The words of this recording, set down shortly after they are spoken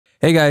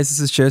Hey guys, this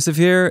is Joseph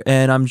here,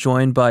 and I'm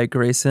joined by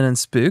Grayson and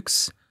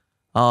Spooks.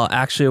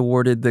 Actually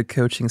awarded the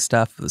coaching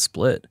staff of the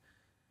split.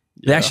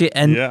 They actually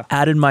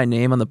added my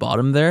name on the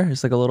bottom there.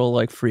 It's like a little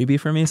like freebie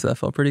for me, so that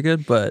felt pretty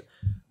good. But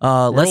We're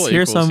all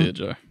equals here,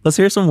 Joe. let's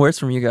hear some words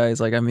from you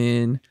guys. Like, I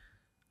mean,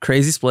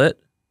 crazy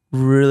split,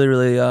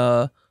 really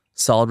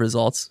solid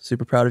results.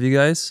 Super proud of you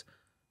guys.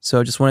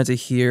 So just wanted to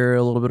hear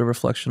a little bit of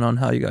reflection on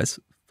how you guys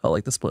felt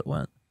like the split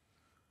went.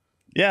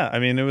 Yeah, I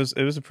mean, it was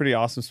a pretty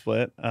awesome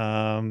split.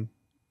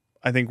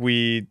 I think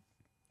we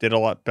did a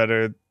lot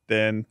better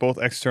than both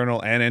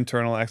external and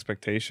internal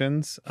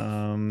expectations.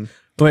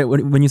 Wait,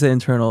 when you say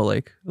internal,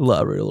 like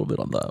elaborate a little bit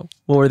on that.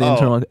 What were the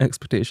internal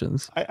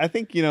expectations? I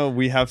think,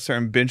 we have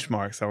certain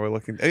benchmarks that we're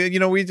looking.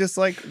 We just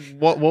like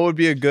what would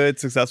be a good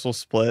successful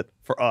split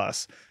for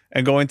us,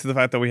 and going to the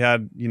fact that we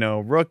had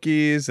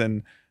rookies,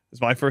 and it's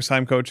my first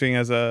time coaching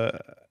in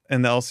the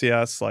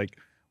LCS. Like,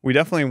 we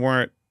definitely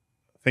weren't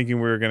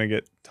thinking we were going to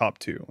get top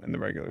 2 in the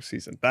regular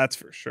season. That's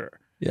for sure.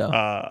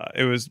 Yeah.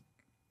 It was.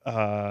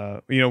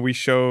 We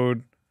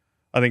showed,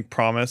 I think,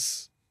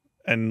 promise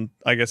and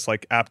I guess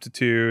like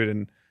aptitude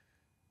and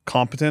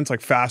competence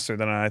like faster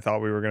than I thought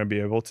we were going to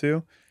be able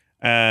to.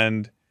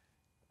 And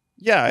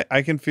yeah,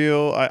 I can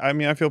feel,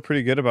 I feel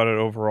pretty good about it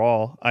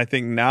overall. I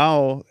think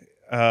now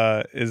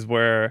is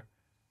where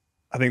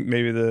I think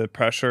maybe the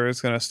pressure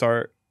is going to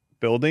start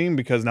building,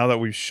 because now that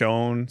we've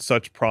shown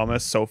such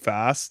promise so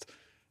fast,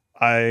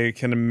 I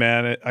can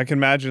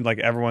imagine like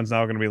everyone's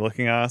now going to be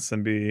looking at us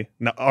and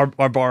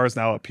our bar is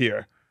now up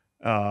here.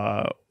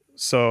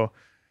 So,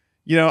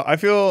 I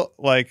feel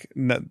like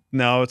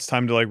now it's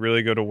time to like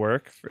really go to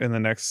work in the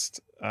next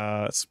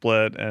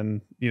split,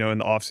 and in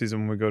the off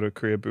season when we go to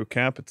Korea boot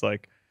camp, it's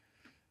like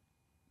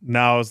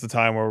now is the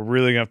time where we're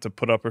really gonna have to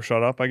put up or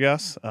shut up, I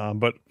guess.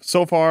 But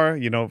so far,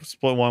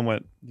 split 1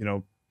 went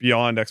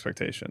beyond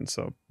expectations,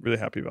 so really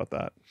happy about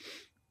that.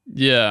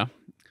 Yeah,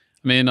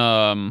 I mean,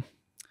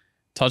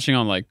 touching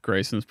on like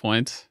Grayson's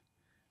point,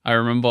 I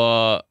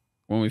remember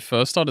when we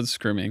first started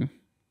scrimming,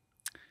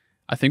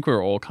 I think we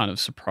were all kind of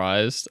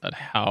surprised at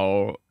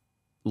how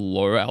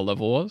low our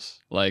level was,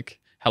 like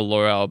how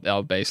low our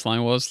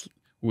baseline was.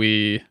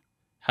 We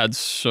had there's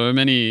so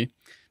many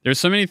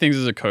things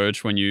as a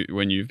coach when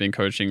you've been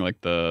coaching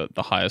like the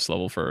highest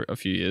level for a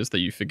few years that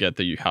you forget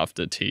that you have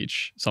to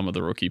teach some of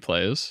the rookie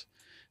players.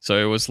 So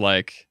it was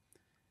like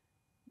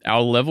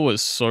our level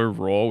was so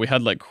raw. We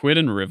had like Quid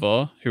and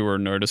River, who were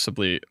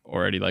noticeably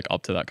already like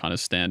up to that kind of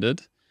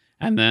standard.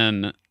 And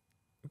then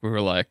we were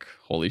like,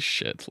 holy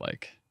shit,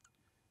 like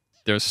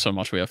there's so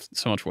much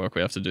work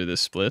we have to do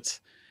this split.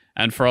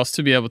 And for us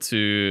to be able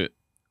to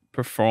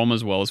perform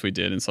as well as we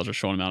did in such a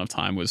short amount of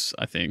time was,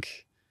 I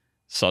think,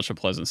 such a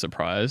pleasant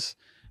surprise.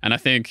 And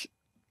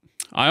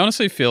I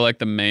honestly feel like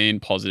the main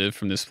positive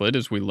from this split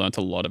is we learned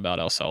a lot about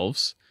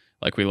ourselves.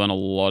 Like, we learned a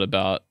lot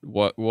about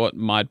what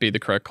might be the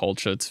correct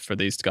culture for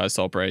these guys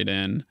to operate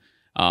in.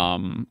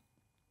 How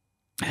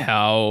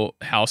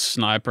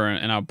Sniper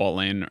and our bot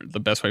lane,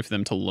 the best way for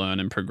them to learn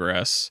and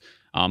progress.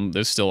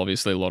 There's still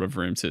obviously a lot of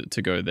room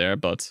to go there,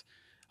 but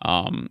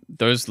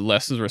those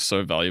lessons were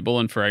so valuable.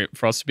 And for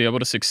us to be able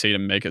to succeed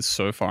and make it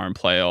so far in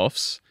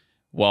playoffs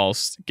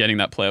whilst getting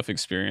that playoff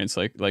experience,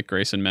 like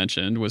Grayson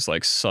mentioned, was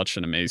like such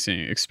an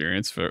amazing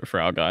experience for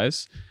our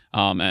guys,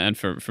 and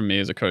for me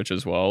as a coach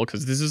as well,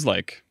 because this is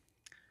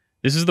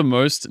the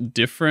most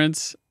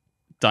different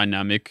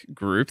dynamic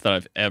group that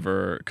I've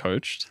ever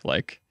coached.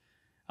 Like,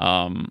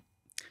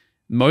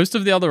 most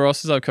of the other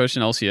rosters I've coached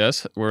in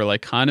LCS were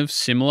like kind of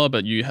similar,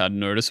 but you had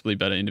noticeably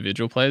better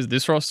individual players.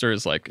 This roster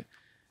is like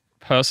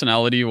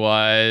personality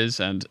wise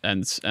and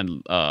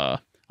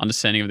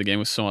understanding of the game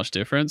was so much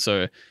different.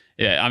 So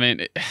yeah, I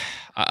mean,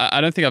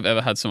 I don't think I've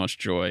ever had so much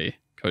joy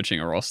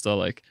coaching a roster.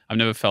 Like, I've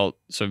never felt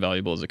so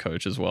valuable as a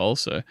coach as well.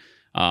 So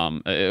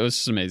it was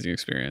just an amazing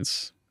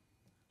experience.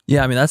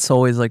 Yeah, I mean, that's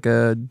always like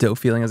a dope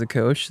feeling as a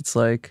coach. It's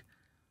like,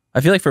 I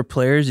feel like for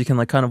players, you can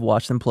like kind of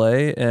watch them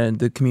play and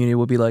the community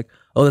will be like,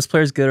 oh, this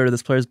player's good or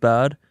this player's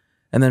bad.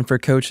 And then for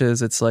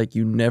coaches, it's like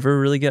you never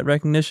really get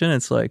recognition.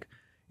 It's like,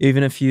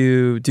 even if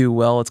you do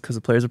well, it's because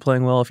the players are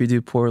playing well. If you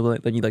do poorly,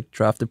 then you like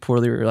drafted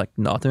poorly or like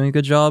not doing a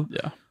good job.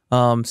 Yeah.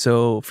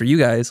 So for you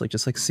guys, like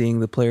just like seeing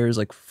the players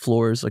like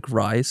floors like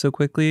rise so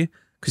quickly,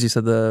 because you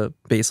said the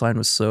baseline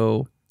was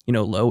so,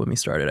 low when we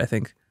started. I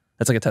think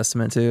that's like a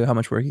testament to how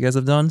much work you guys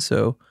have done.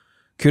 So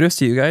kudos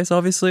to you guys,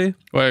 obviously.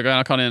 Wait,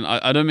 I can't in.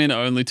 I don't mean to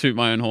only toot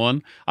my own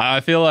horn.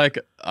 I feel like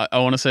I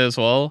want to say as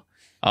well,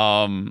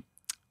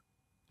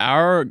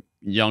 our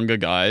younger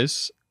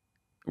guys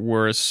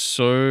were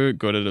so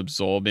good at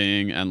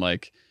absorbing and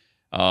like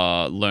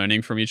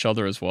learning from each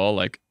other as well.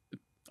 Like,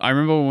 I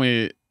remember when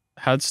we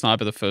had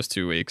Sniper the first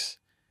 2 weeks,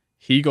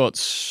 he got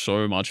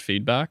so much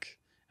feedback,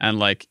 and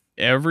like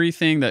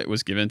everything that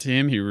was given to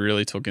him, he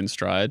really took in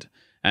stride.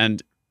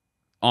 And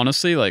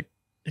honestly, like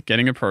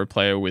getting a pro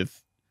player with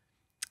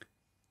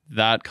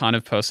that kind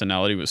of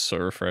personality was so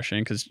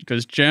refreshing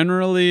because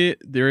generally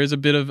there is a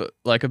bit of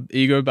like an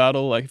ego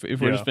battle. Like if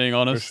we're just being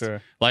honest, for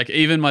sure. like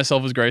even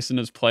myself as Grayson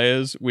as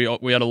players, we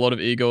had a lot of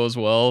ego as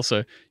well.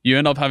 So you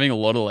end up having a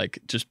lot of like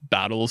just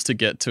battles to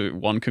get to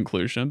one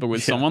conclusion. But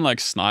with someone like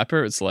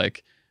Sniper, it's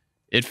like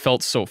it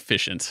felt so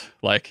efficient.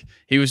 Like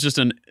he was just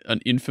an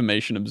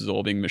information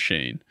absorbing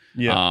machine.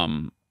 Yeah.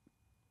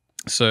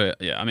 So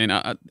yeah, I mean,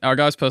 our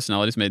guys'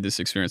 personalities made this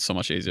experience so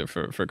much easier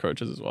for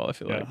coaches as well. I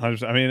feel like.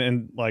 100%. I mean,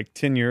 in like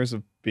 10 years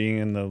of being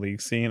in the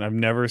league scene, I've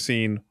never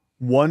seen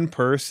one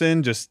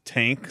person just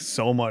tank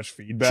so much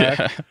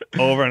feedback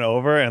over and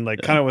over, and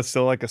like kind of with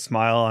still like a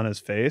smile on his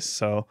face.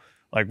 So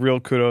like real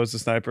kudos to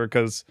Sniper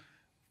because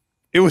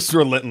it was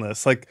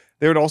relentless. Like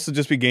there would also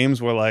just be games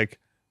where like,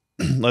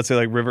 let's say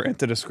like River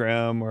entered a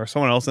scrim or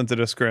someone else entered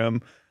a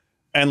scrim.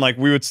 And like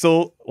we would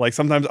still like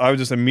sometimes I would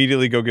just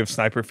immediately go give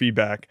Sniper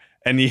feedback,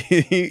 and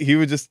he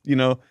would just be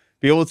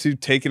able to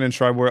take it in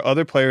stride. Where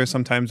other players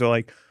sometimes are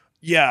like,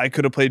 yeah, I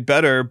could have played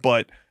better,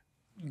 but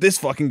this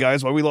fucking guy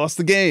is why we lost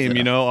the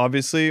game.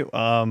 Obviously.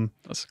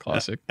 That's a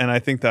classic. And I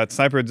think that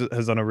Sniper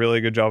has done a really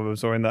good job of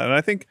absorbing that. And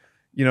I think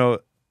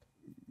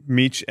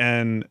Meech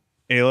and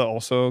Ayla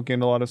also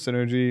gained a lot of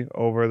synergy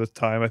over the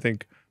time. I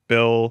think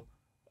Bill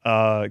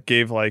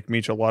gave like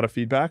Meech a lot of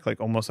feedback,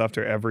 like almost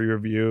after every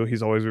review.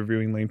 He's always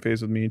reviewing lane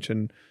phase with Meech,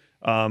 and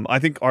I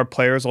think our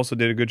players also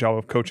did a good job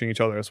of coaching each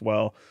other as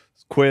well.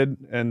 Quid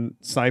and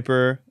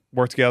Sniper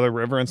worked together,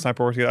 River and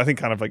Sniper worked together. I think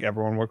kind of like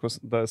everyone worked with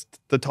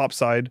the top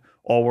side,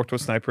 all worked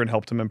with Sniper and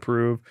helped him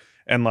improve.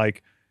 And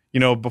like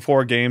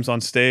before games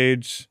on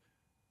stage,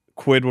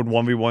 Quid would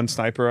 1v1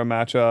 Sniper a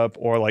matchup,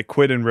 or like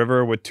Quid and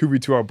River would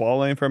 2v2 our ball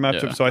lane for a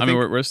matchup. Yeah. So I think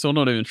we're still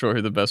not even sure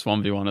who the best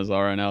 1v1ers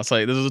are right now. It's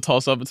like this is a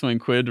toss up between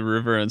Quid,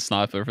 River, and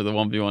Sniper for the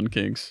 1v1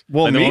 Kings.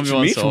 Well, like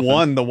Meech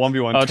won the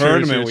 1v1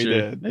 tournament we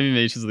did. Maybe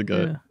Meech is the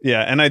goat.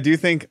 Yeah, and I do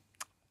think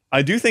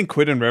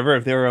Quid and River,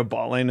 if they were a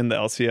bot lane in the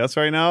LCS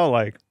right now,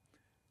 like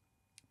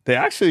they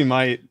actually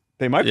might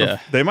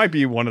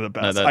be one of the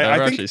best. No,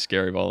 they're actually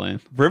scary ball lane.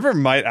 River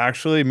might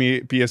actually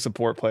be a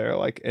support player,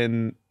 like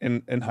in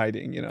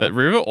hiding. But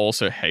River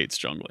also hates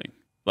jungling.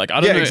 Like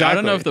I don't know. Exactly. I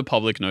don't know if the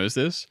public knows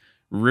this.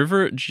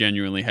 River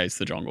genuinely hates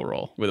the jungle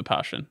role with a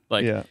passion.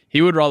 Like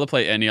he would rather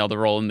play any other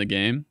role in the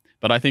game.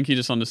 But I think he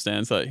just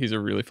understands that he's a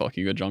really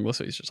fucking good jungler,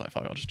 so he's just like,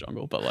 fuck, I'll just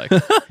jungle. But like,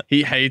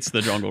 he hates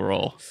the jungle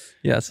role.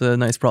 Yeah, it's a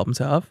nice problem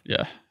to have.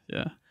 Yeah.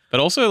 But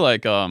also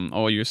like, you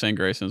were saying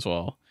Grayson as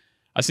well.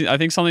 I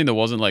think something that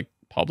wasn't like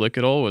public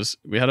at all was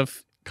we had a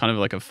kind of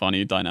like a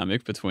funny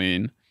dynamic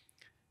between.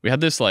 We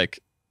had this like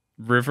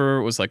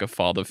River was like a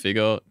father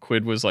figure.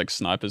 Quid was like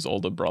Sniper's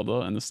older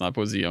brother, and the Sniper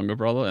was the younger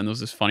brother. And there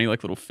was this funny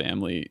like little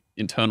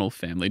internal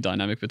family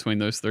dynamic between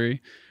those three,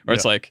 where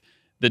it's like.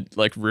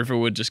 Like River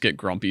would just get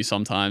grumpy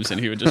sometimes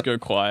and he would just go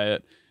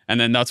quiet. And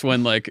then that's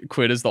when like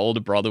Quid as the older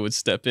brother would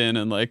step in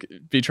and like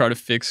be trying to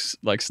fix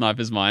like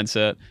Sniper's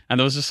mindset. And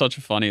there was just such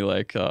a funny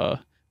like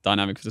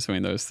dynamic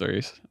between those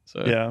three.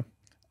 So yeah.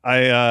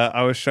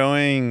 I was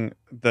showing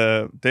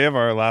the day of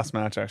our last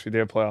match, actually, day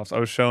of playoffs. I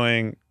was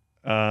showing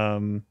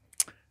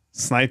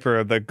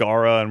Sniper the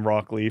Gara and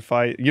Rock Lee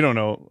fight. You don't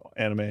know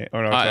anime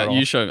or not at all.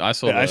 I showed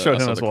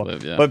him as well.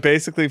 Clip, yeah. But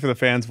basically for the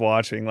fans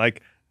watching,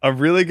 like a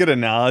really good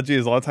analogy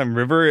is a lot of time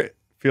River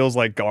feels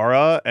like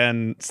Gara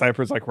and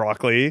Sniper's like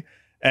Rock Lee.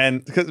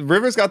 And because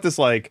River's got this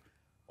like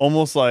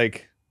almost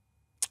like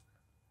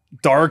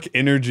dark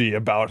energy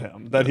about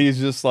him that he's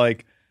just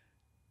like,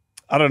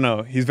 I don't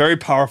know. He's very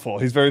powerful.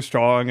 He's very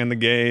strong in the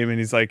game. And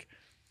he's like,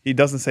 he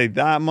doesn't say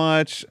that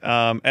much.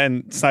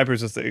 And Sniper's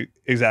just the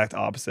exact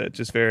opposite.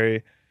 Just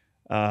very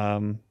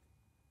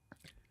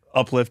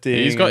uplifting.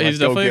 He's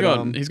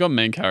got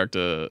main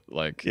character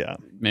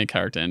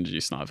energy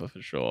Sniper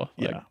for sure.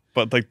 Like,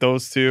 but like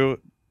those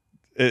two,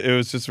 it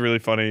was just really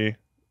funny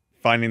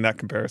finding that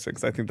comparison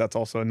because I think that's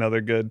also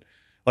another good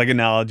like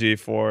analogy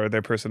for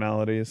their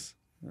personalities.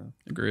 Yeah.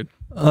 Agreed.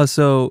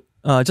 So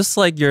just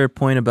like your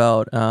point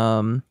about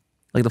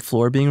like the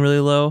floor being really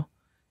low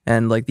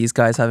and like these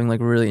guys having like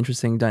really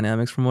interesting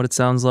dynamics from what it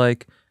sounds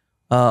like.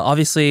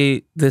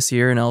 Obviously this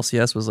year in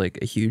LCS was like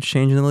a huge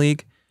change in the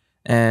league.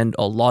 And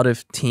a lot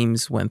of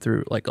teams went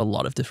through like a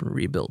lot of different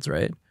rebuilds,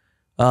 right?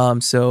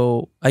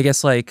 So I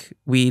guess like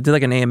we did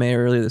like an AMA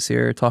earlier this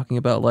year talking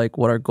about like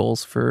what our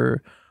goals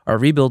for our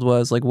rebuild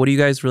was. Like, what do you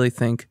guys really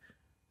think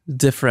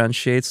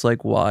differentiates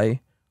like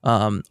why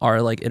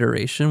our like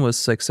iteration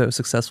was like so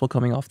successful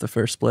coming off the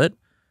first split,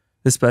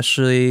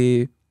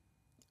 especially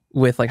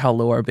with like how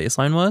low our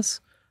baseline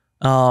was?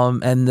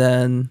 And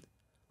then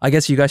I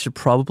guess you guys should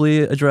probably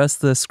address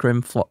the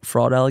scrim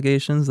fraud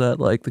allegations that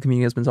like the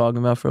community has been talking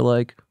about for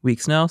like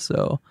weeks now.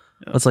 So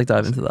let's like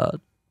dive into that.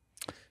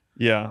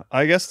 Yeah,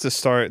 I guess to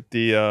start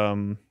the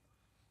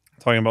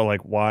talking about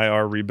like why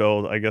our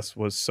rebuild, I guess,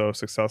 was so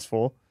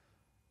successful.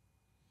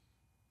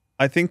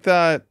 I think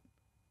that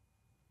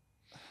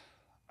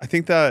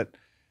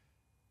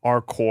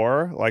our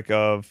core, like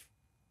of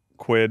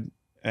Quid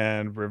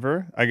and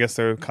River, I guess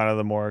they're kind of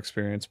the more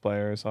experienced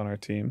players on our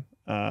team.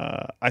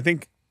 I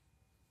think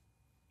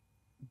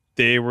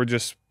they were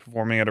just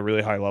performing at a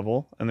really high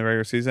level in the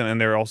regular season, and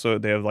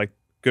they have like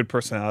good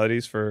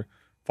personalities for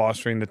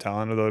fostering the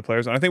talent of the other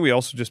players. And I think we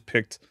also just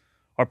picked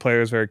our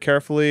players very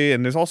carefully.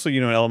 And there's also,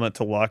 an element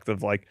to luck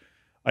of like,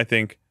 I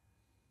think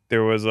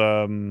there was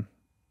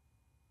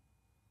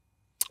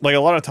like a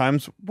lot of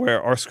times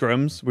where our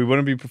scrims, we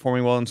wouldn't be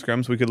performing well in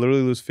scrims. We could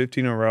literally lose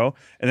 15 in a row,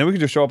 and then we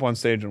could just show up on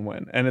stage and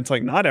win. And it's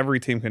like not every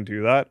team can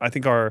do that. I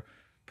think our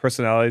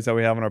personalities that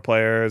we have in our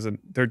players, and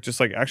they're just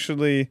like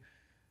actually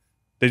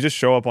they just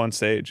show up on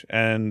stage.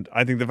 And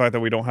I think the fact that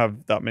we don't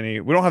have that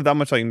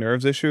much like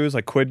nerves issues.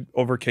 Like Quid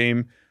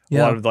overcame a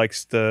lot of like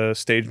the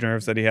stage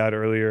nerves that he had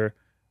earlier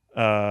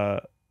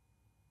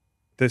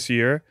this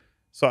year.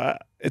 So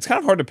it's kind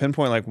of hard to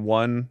pinpoint like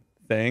one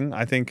thing.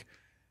 I think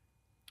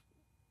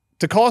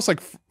to call us like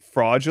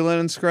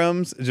fraudulent in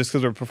scrims just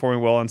because we're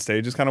performing well on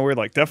stage is kind of weird.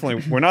 Like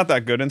definitely we're not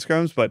that good in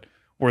scrims, but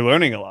we're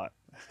learning a lot.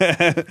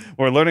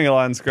 We're learning a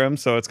lot in scrims.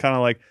 So it's kind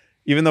of like,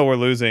 even though we're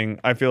losing,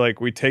 I feel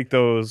like we take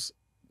those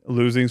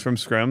losings from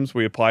scrims,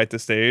 we apply it to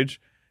stage,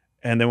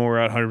 and then when we're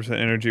at 100%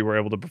 energy, we're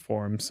able to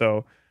perform.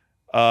 So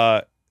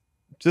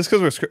just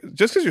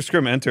because you're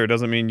scrim enter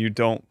doesn't mean you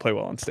don't play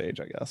well on stage,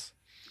 I guess.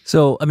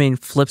 So, I mean,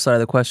 flip side of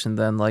the question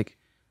then, like,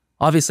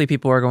 obviously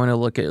people are going to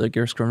look at like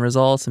your scrim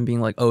results and being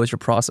like, oh, is your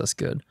process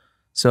good?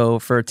 So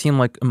for a team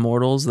like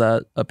Immortals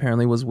that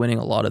apparently was winning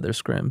a lot of their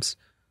scrims,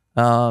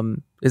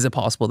 is it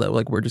possible that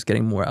like we're just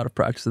getting more out of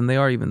practice than they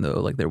are, even though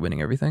like they're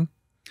winning everything?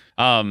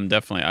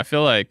 Definitely. I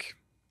feel like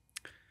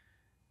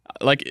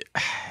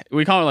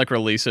we can't like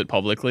release it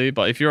publicly,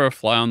 but if you're a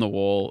fly on the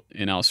wall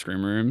in our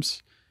scrim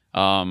rooms,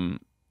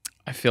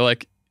 I feel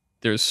like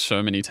there's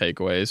so many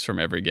takeaways from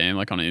every game,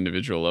 like on an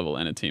individual level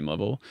and a team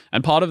level.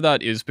 And part of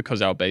that is because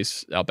our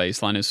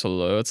baseline is so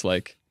low. It's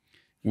like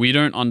we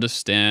don't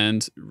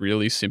understand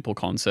really simple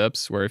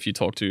concepts where if you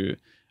talk to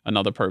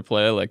another pro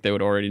player, like they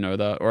would already know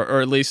that,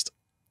 or at least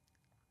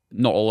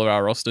not all of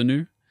our roster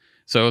knew.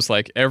 So it's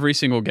like every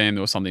single game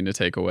there was something to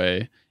take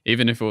away,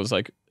 even if it was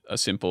like a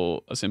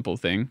simple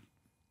thing.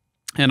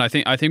 And I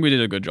think we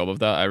did a good job of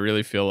that. I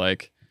really feel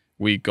like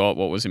we got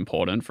what was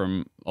important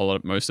from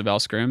most of our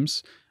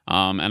scrims.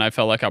 And I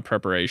felt like our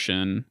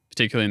preparation,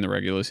 particularly in the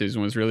regular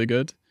season, was really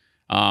good.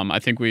 I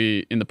think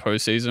in the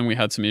postseason, we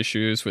had some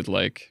issues with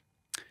like,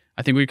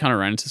 I think we kind of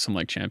ran into some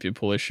like champion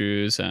pool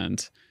issues,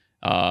 and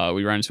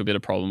we ran into a bit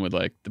of problem with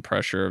like the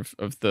pressure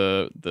of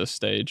the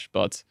stage.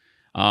 But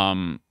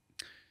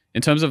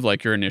in terms of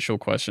like your initial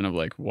question of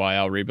like why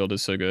our rebuild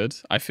is so good,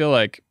 I feel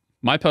like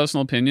my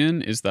personal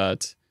opinion is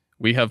that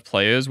we have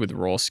players with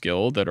raw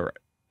skill that are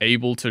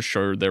able to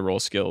show their raw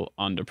skill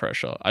under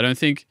pressure. I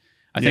think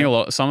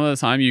some of the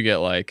time you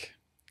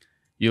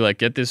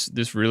get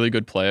this really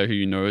good player who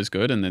you know is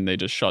good, and then they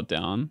just shut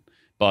down.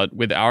 But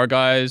with our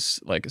guys,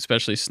 like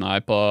especially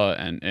Sniper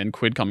and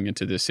Quid coming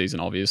into this season,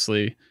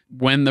 obviously,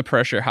 when the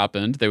pressure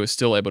happened, they were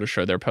still able to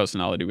show their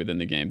personality within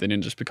the game. They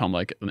didn't just become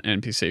like an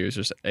NPC who's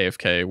just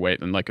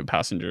AFK, and like a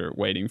passenger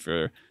waiting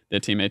for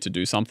their teammate to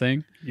do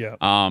something. Yeah.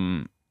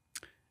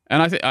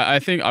 And I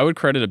think I would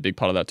credit a big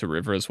part of that to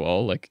River as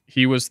well. Like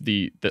he was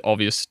the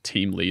obvious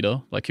team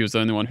leader. Like he was the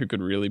only one who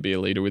could really be a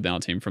leader with our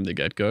team from the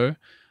get-go.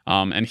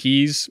 And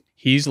he's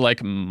like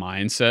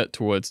mindset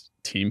towards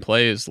team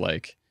play is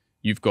like,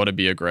 you've got to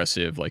be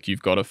aggressive. Like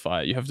you've got to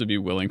fight. You have to be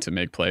willing to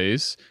make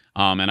plays.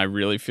 And I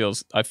really feel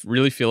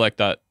like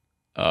that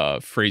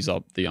frees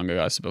up the younger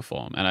guys to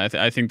perform. And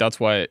I think that's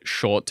why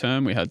short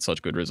term we had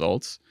such good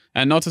results.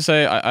 And not to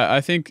say,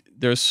 I think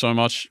there's so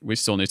much we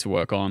still need to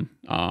work on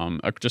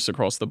just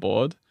across the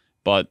board.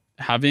 But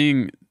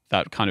having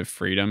that kind of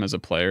freedom as a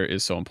player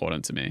is so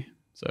important to me.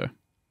 So,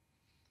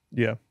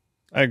 yeah,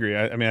 I agree.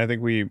 I mean, I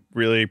think we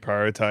really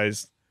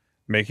prioritized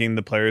making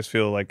the players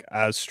feel like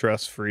as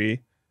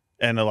stress-free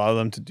and allow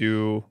them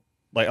to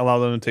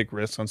take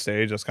risks on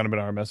stage. That's kind of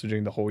been our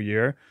messaging the whole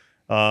year.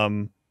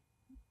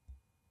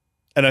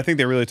 And I think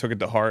they really took it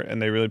to heart, and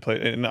they really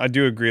played. And I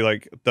do agree,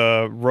 like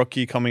the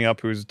rookie coming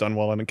up who's done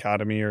well in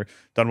academy or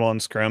done well in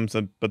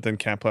scrims, but then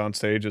can't play on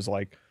stage is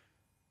like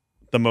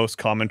the most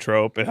common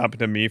trope. It happened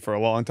to me for a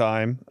long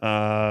time.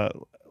 I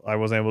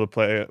wasn't able to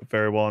play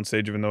very well on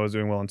stage, even though I was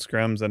doing well in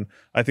scrims. And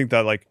I think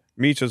that like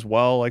Meech as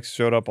well, like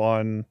showed up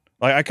on.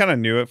 Like I kind of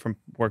knew it from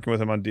working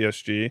with him on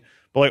DSG,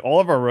 but like all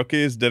of our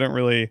rookies didn't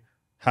really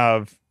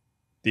have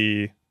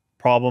the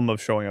problem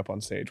of showing up on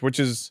stage, which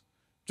is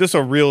just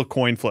a real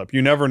coin flip.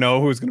 You never know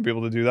who's going to be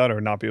able to do that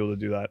or not be able to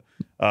do that.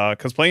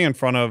 Because playing in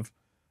front of,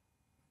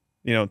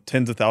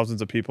 tens of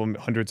thousands of people,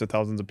 hundreds of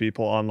thousands of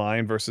people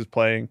online versus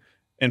playing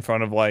in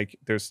front of like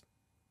there's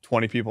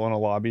 20 people in a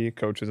lobby,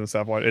 coaches and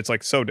stuff. It's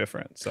like so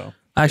different. So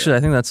actually, I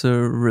think that's a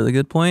really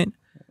good point.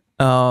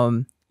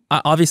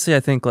 Obviously, I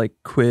think like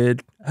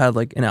Quid had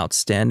like an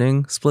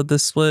outstanding split.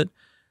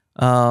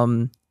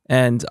 And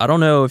I don't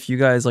know if you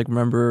guys like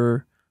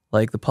remember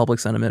like the public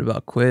sentiment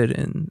about Quid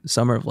in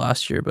summer of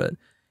last year, but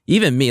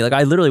even me, like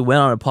I literally went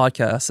on a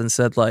podcast and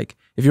said like,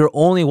 if you're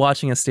only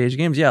watching his stage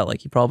games, yeah,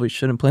 like he probably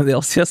shouldn't play the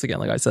LCS again.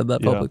 Like I said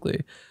that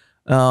publicly.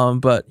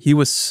 But he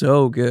was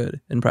so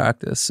good in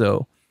practice.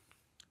 So,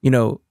 he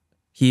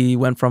he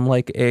went from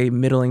like a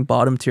middling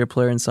bottom tier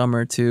player in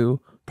summer to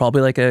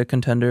probably like a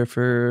contender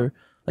for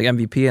like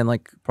MVP and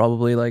like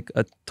probably like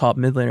a top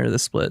mid laner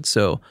this split.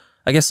 So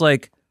I guess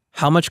like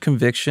how much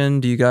conviction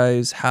do you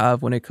guys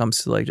have when it comes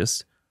to like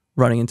just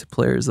running into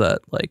players that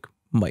like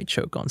might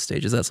choke on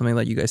stage? Is that something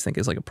that you guys think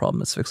is like a problem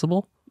that's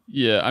fixable?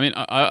 Yeah, I mean,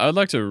 I'd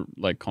like to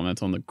like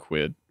comment on the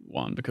Quid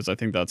one because I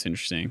think that's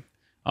interesting.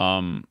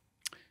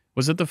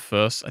 Was it the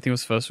first? I think it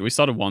was first. We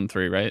started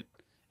 1-3, right?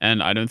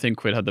 And I don't think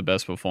Quid had the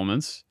best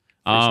performance.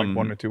 First like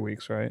 1 or 2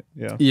 weeks, right?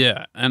 Yeah.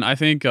 Yeah, and I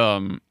think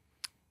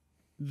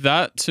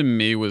that to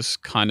me was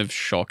kind of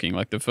shocking.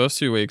 Like the first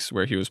 2 weeks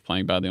where he was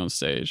playing badly on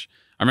stage.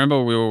 I remember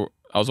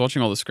I was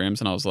watching all the scrims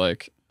and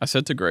I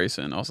said to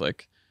Grayson, I was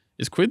like,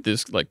 is Quid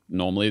this like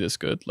normally this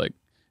good? Like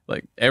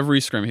every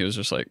scrim he was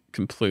just like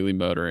completely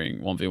murdering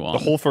 1v1. The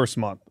whole first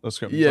month of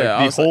scrim. Yeah,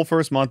 like, the whole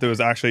first month it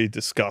was actually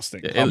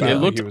disgusting. It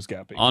looked he was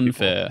gapping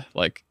unfair.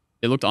 people. Like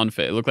it looked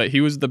unfair. It looked like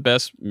he was the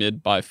best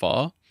mid by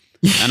far.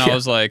 And I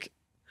was like,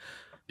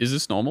 is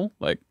this normal?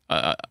 Like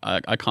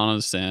I can't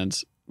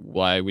understand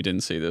why we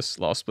didn't see this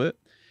last split.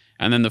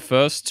 And then the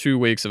first 2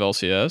 weeks of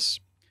LCS,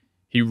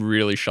 he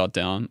really shut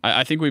down.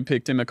 I think we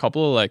picked him a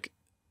couple of like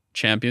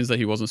champions that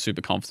he wasn't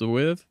super comfortable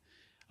with.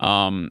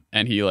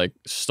 And he like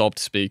stopped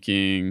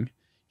speaking.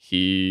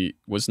 He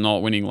was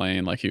not winning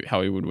lane like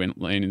how he would win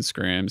lane in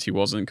scrims. He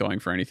wasn't going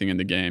for anything in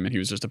the game, and he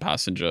was just a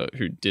passenger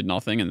who did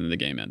nothing, and then the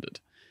game ended.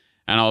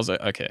 And I was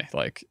like, okay,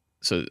 like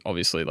so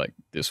obviously like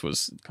this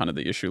was kind of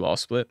the issue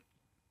last split.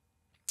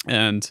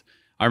 And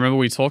I remember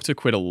we talked to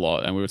Quid a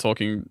lot, and we were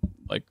talking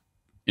like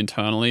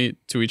internally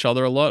to each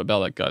other a lot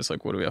about like, guys,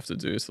 like what do we have to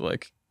do to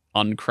like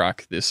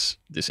uncrack this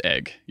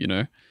egg, you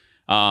know?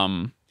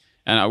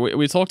 And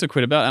we talked to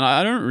Quid about, and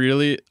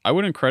I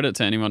wouldn't credit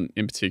to anyone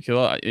in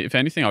particular. If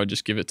anything, I would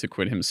just give it to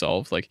Quid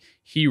himself. Like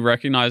he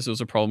recognized it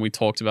was a problem. We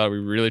talked about it. We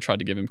really tried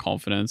to give him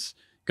confidence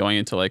going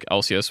into like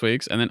LCS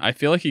weeks. And then I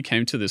feel like he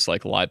came to this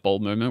like light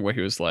bulb moment where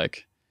he was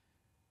like,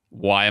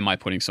 why am I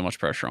putting so much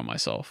pressure on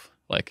myself?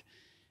 Like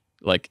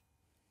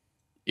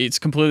it's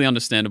completely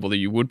understandable that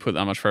you would put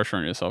that much pressure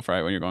on yourself,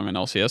 right? When you're going on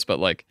LCS, but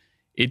like,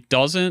 it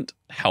doesn't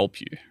help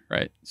you,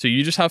 right? So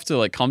you just have to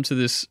like come to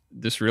this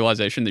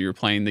realization that you're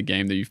playing the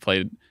game that you've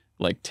played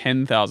like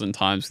 10,000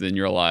 times within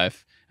your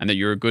life, and that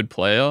you're a good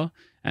player,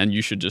 and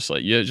you should just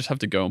like just have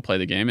to go and play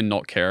the game and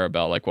not care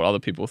about like what other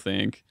people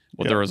think,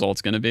 what the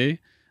result's going to be.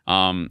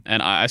 And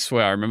I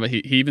swear, I remember he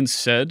even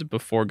said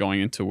before going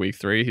into week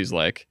 3, he's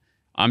like,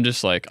 I'm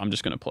just going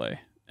to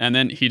play. And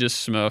then he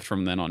just smurfed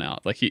from then on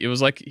out. Like it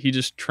was like he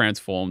just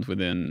transformed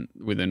within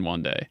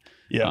 1 day.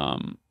 Yeah.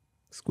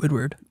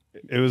 Squidward.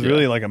 It was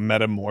really like a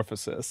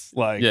metamorphosis.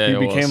 Like he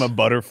became a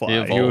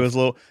butterfly. He was a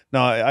little.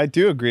 No, I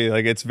do agree.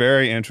 Like it's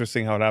very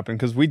interesting how it happened,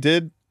 because we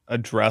did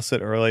address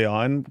it early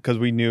on because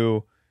we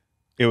knew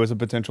it was a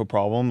potential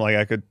problem. Like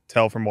I could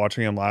tell from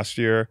watching him last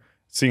year,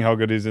 seeing how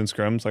good he's in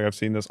scrims. Like I've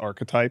seen this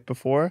archetype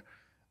before,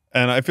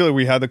 and I feel like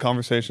we had the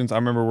conversations. I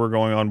remember we're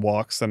going on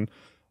walks, and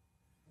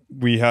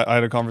I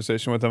had a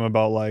conversation with him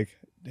about like,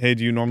 hey,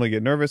 do you normally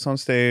get nervous on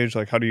stage?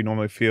 Like, how do you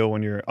normally feel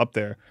when you're up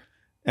there?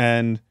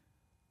 And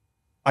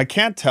I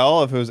can't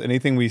tell if it was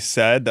anything we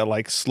said that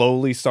like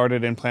slowly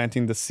started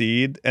implanting the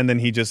seed, and then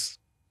he just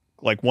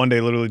like one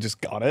day literally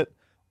just got it,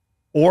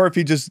 or if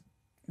he just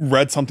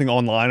read something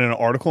online in an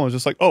article and was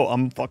just like, oh,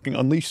 I'm fucking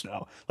unleashed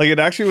now. Like it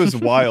actually was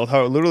wild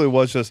how it literally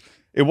was just,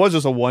 it was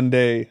just a 1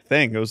 day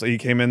thing. It was like he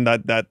came in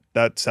that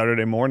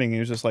Saturday morning and he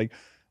was just like,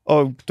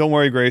 oh, don't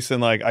worry,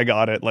 Grayson, like I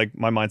got it. Like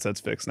my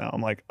mindset's fixed now.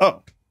 I'm like,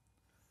 oh.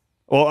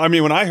 Well, I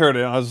mean, when I heard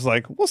it, I was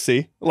like, we'll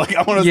see. Like,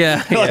 I want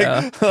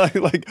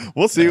to, like,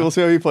 we'll see. We'll see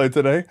how he played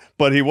today.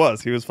 But he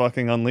was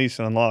fucking unleashed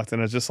and unlocked.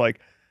 And it's just like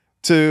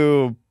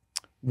to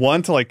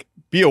like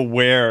be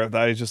aware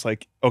that he's just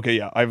like, okay,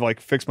 yeah, I've like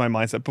fixed my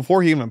mindset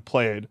before he even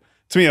played.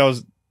 To me,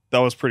 that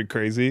was pretty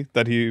crazy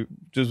that he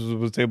just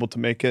was able to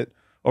make it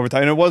over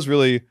time. And it was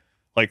really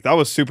like, that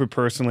was super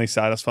personally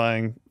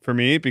satisfying for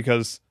me,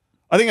 because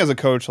I think as a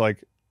coach,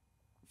 like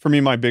for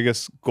me, my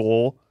biggest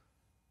goal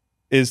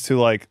is to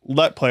like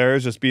let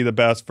players just be the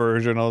best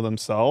version of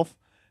themselves,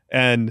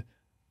 and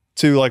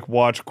to like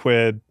watch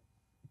Quid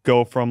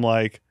go from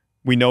like,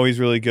 we know he's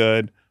really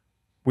good,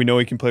 we know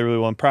he can play really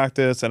well in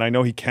practice, and I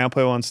know he can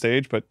play well on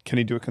stage, but can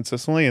he do it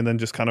consistently? And then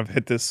just kind of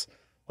hit this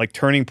like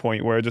turning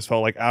point where it just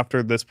felt like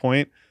after this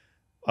point,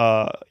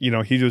 he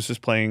was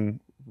just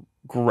playing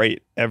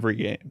great every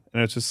game.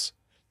 And it's just,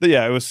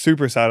 yeah, it was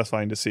super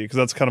satisfying to see, because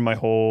that's kind of my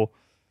whole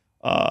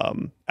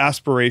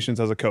aspirations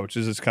as a coach,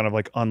 is just kind of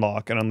like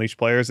unlock and unleash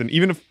players. And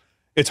even if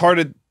it's hard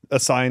to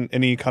assign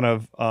any kind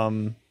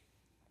of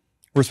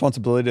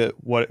responsibility to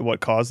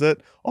what caused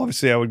it,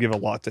 obviously I would give a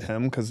lot to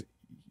him, because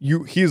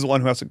he's the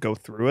one who has to go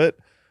through it.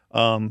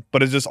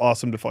 But it's just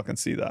awesome to fucking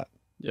see that.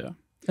 Yeah.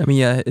 I mean,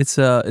 yeah,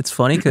 it's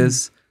funny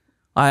because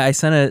I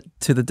sent it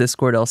to the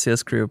Discord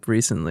LCS group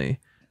recently.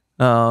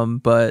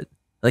 But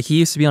like he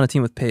used to be on a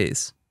team with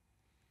Pays.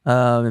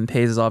 And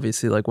Pays is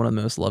obviously like one of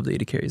the most loved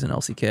AD carries in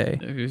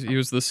LCK. Yeah, he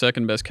was the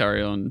second best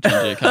carry on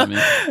Genji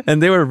Academy.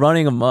 And they were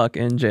running amok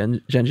in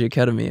Genji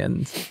Academy.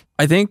 And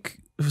I think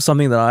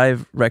something that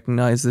I've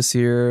recognized this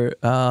year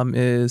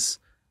is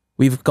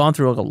we've gone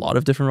through like a lot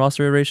of different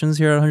roster iterations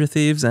here at 100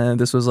 Thieves, and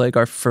this was like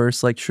our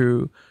first like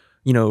true,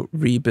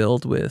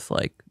 rebuild with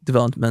like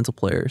developmental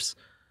players.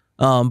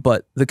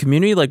 But the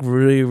community like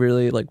really,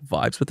 really like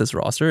vibes with this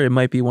roster. It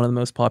might be one of the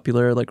most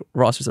popular like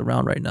rosters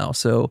around right now.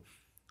 So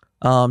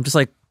just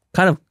like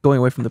kind of going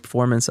away from the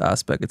performance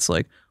aspect, it's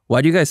like,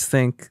 why do you guys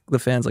think the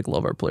fans like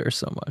love our players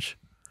so much?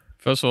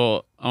 First of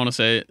all, I want to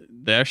say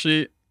they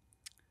actually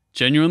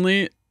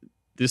genuinely,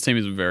 this team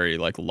is very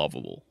like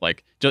lovable.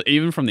 Like just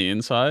even from the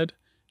inside,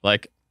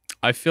 like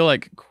I feel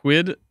like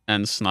Quid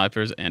and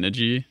Sniper's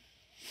energy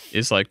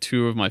is like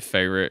two of my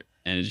favorite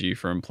energy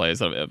from players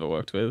that I've ever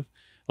worked with.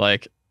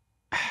 Like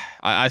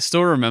I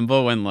still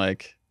remember when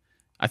like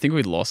I think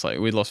we'd lost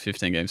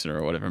 15 games in a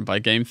row or whatever, and by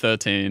game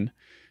 13,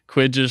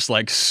 Quid just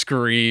like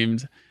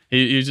screamed.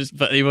 He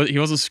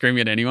wasn't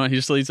screaming at anyone. He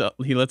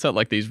lets out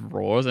like these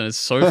roars, and it's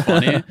so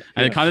funny.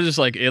 And it kind of just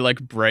like it like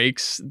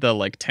breaks the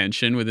like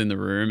tension within the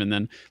room. And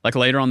then like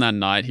later on that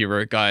night, he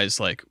wrote, "Guys,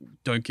 like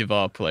don't give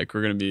up. Like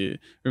we're gonna be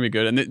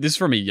good." And this is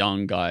from a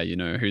young guy,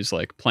 who's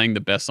like playing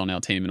the best on our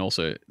team and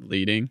also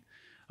leading.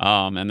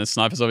 And the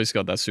Sniper's obviously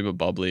got that super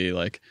bubbly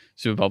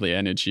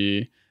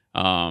energy.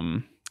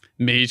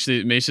 Meech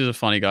is a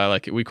funny guy.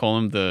 Like we call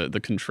him the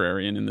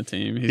contrarian in the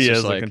team. He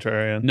is like a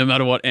contrarian. No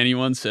matter what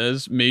anyone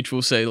says, Meech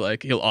will say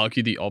like he'll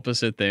argue the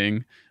opposite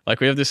thing. Like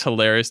we have this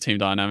hilarious team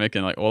dynamic,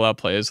 and like all our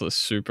players are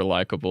super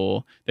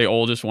likable. They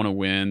all just want to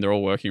win. They're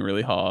all working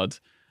really hard.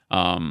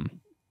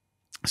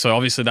 So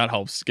obviously that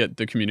helps get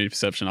the community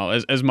perception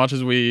out. As much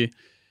as you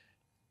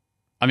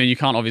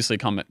can't obviously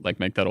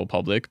make that all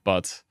public,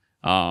 but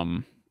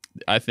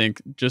I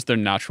think just their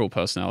natural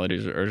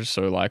personalities are just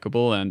so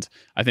likable, and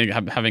I think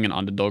having an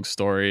underdog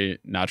story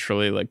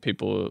naturally, like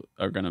people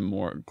are gonna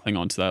more cling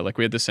on to that. Like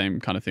we had the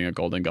same kind of thing at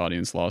Golden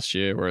Guardians last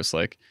year, where it's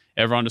like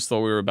everyone just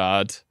thought we were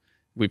bad,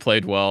 we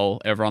played well,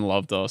 everyone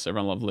loved us,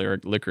 everyone loved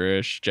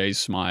Licorice, Jay's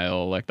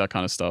smile, like that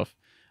kind of stuff.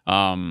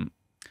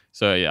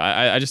 So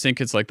yeah, I just think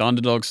it's like the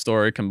underdog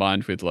story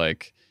combined with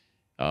like,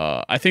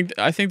 I think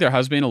there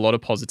has been a lot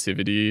of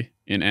positivity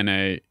in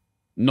NA.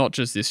 Not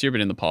just this year, but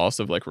in the past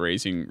of like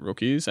raising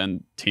rookies,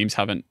 and teams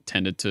haven't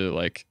tended to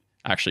like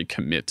actually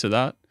commit to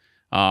that.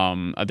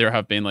 There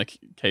have been like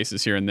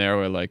cases here and there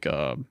where like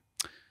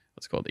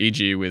what's it called,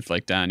 EG with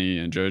like Danny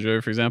and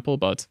Jojo, for example.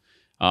 But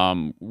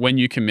when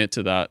you commit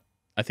to that,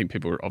 I think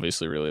people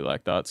obviously really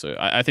like that. So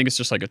I think it's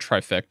just like a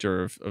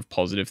trifecta of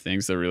positive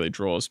things that really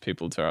draws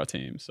people to our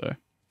team. So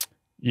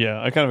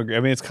yeah, I kind of agree. I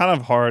mean, it's kind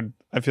of hard.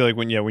 I feel like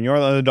when you're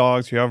the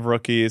underdogs, you have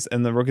rookies,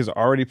 and the rookies are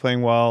already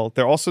playing well.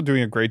 They're also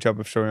doing a great job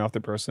of showing off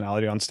their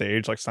personality on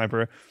stage. Like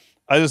Sniper,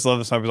 I just love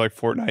the Snipers like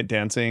Fortnite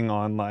dancing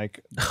on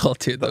like Oh,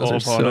 dude, those are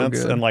so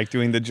good. and like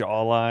doing the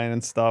jawline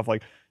and stuff.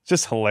 Like it's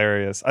just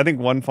hilarious. I think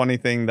one funny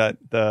thing that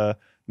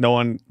no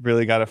one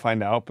really got to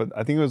find out, but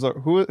I think it was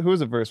who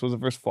was it verse? Was it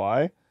verse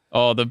Fly?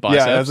 Oh, the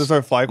biceps. Yeah, that's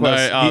our Fly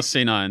quest. No,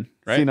 C9,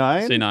 right?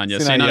 C9? Yeah,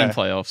 C9 in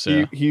playoffs,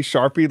 yeah. He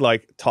sharpied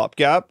like top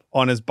gap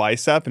on his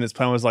bicep, and his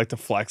plan was like to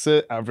flex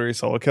it after he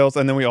solo kills.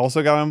 And then we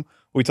also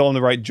we told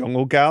him to write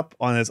jungle gap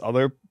on his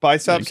other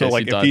bicep. So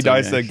like if he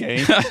dies to the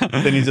game,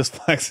 then he just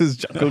flexes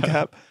jungle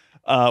gap.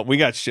 We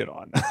got shit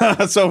on.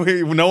 So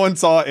no one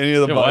saw any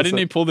of the why didn't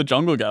he pull the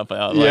jungle gap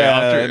out? Like, yeah,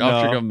 after he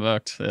got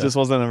murked. Yeah. Just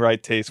wasn't the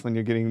right taste when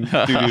you're getting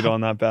doo-dooed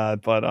on that bad.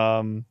 But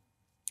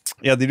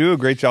yeah, they do a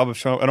great job of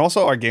showing. And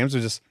also our games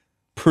are just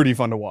pretty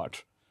fun to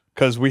watch,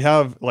 because we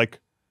have we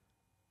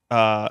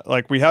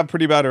have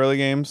pretty bad early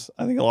games.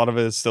 I think a lot of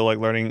it is still like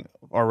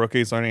our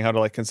rookies learning how to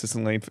like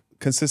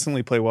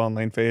consistently play well in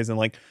lane phase, and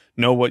like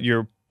know what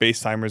your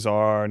base timers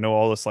are, know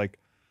all this like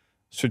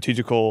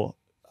strategical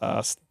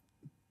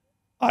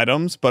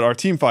items. But our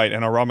team fight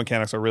and our raw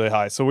mechanics are really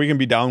high, so we can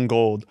be down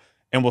gold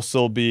and we'll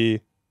still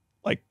be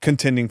like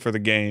contending for the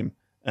game.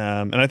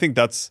 And I think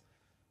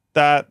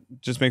that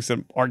just makes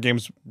our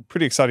games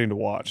pretty exciting to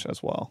watch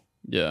as well.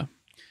 Yeah.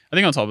 I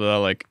think on top of that,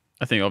 like,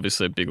 I think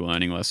obviously a big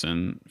learning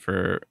lesson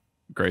for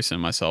Grayson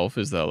and myself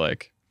is that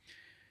like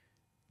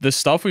the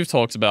stuff we've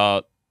talked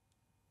about,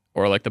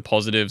 or like the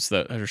positives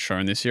that are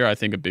shown this year, I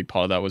think a big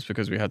part of that was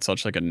because we had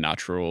such like a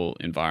natural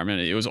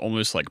environment. It was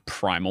almost like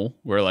primal,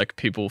 where like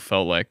people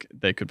felt like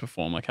they could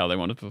perform like how they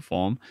wanted to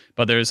perform.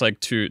 But there's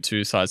like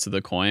two sides to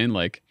the coin.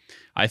 Like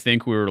I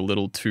think we were a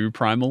little too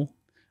primal,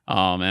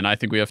 and I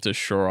think we have to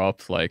shore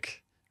up,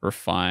 like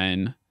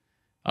refine.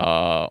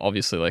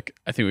 Obviously, like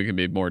I think we can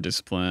be more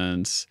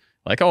disciplined.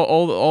 Like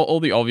all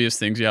the obvious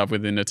things you have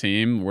within a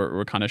team,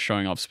 we're kind of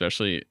showing up,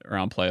 especially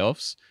around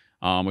playoffs.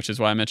 Which is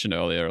why I mentioned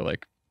earlier,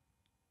 like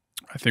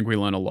I think we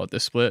learned a lot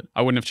this split.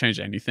 I wouldn't have changed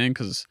anything,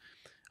 because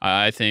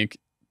I think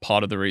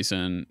part of the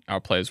reason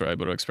our players were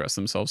able to express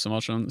themselves so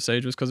much on the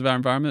stage was because of our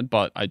environment.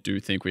 But I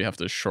do think we have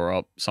to shore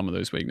up some of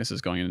those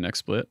weaknesses going into the next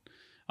split.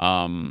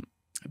 But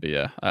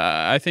yeah,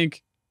 I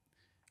think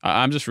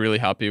I'm just really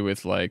happy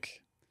with like.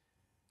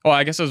 Oh,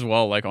 I guess as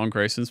well, like on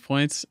Grayson's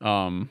points,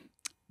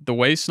 the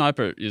way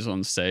Sniper is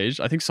on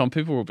stage, I think some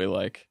people will be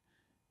like,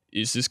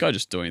 is this guy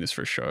just doing this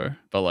for show?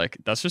 But like,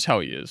 that's just how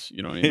he is.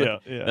 You know what I mean?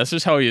 Like, Yeah. That's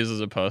just how he is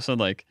as a person.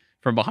 Like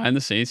from behind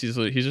the scenes, he's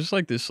just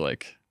like this,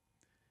 like,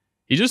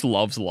 he just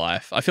loves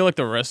life. I feel like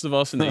the rest of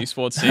us in the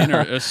esports scene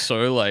are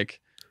so like,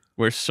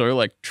 we're so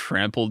like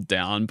trampled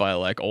down by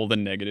like all the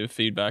negative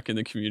feedback in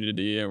the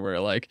community, and we're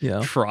like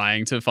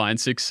trying to find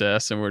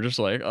success, and we're just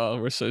like, oh,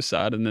 we're so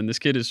sad. And then this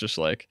kid is just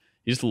like,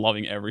 he's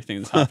loving everything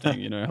that's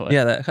happening, you know? Like,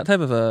 yeah, that type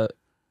of a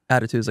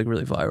attitude is like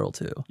really viral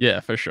too. Yeah,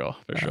 for sure.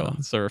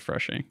 It's so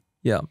refreshing.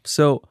 Yeah.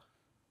 So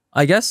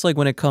I guess like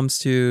when it comes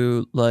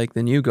to like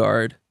the new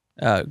guard,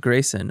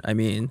 Grayson, I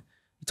mean,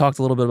 you talked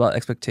a little bit about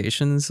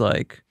expectations.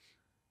 Like,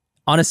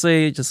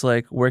 honestly, just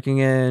like working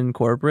in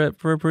corporate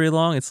for pretty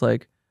long, it's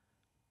like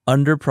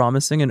under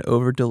promising and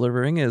over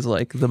delivering is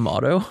like the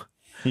motto.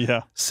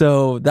 Yeah.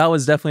 So that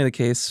was definitely the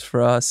case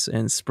for us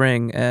in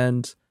spring.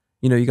 And,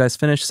 you know, you guys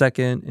finished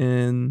second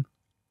in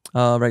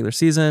regular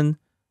season,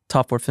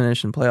 top 4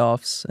 finish in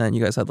playoffs, and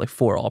you guys had like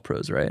 4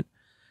 All-Pros, right?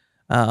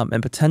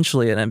 And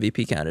potentially an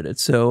MVP candidate.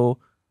 So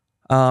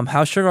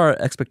how should our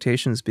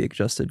expectations be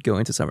adjusted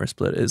going to Summer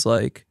Split? Is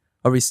like,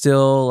 are we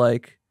still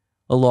like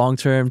a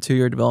long-term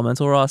 2-year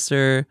developmental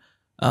roster?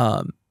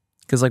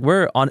 Because like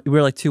we're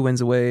like 2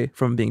 wins away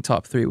from being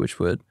top 3, which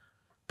would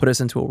put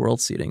us into a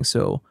world seeding.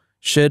 So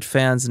should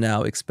fans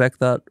now expect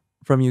that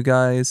from you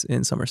guys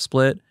in Summer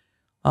Split?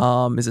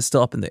 Is it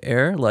still up in the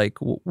air? Like,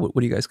 what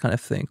do you guys kind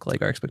of think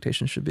like our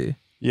expectations should be?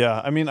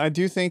 Yeah, I mean, I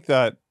do think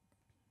that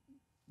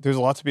there's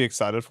a lot to be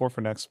excited for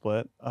next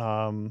split.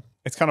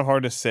 It's kind of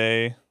hard to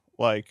say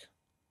like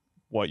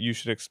what you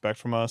should expect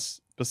from us,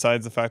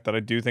 besides the fact that I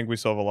do think we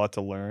still have a lot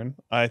to learn.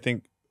 I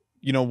think,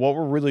 you know, what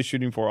we're really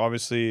shooting for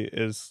obviously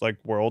is like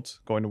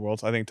Worlds, going to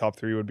Worlds. I think top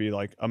 3 would be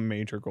like a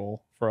major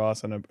goal for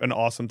us, and an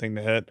awesome thing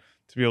to hit,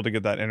 to be able to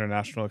get that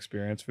international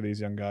experience for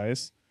these young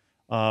guys.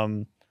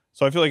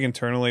 So I feel like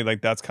internally,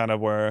 like that's kind of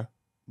where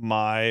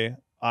my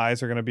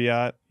eyes are going to be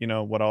at, you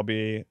know, what I'll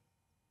be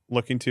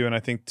looking to. And I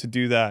think to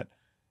do that,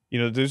 you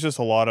know, there's just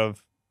a lot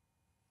of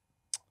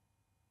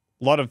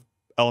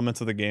elements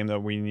of the game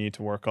that we need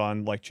to work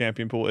on, like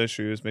champion pool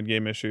issues, mid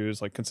game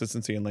issues, like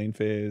consistency in lane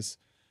phase.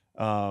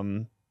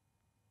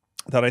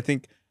 That I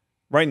think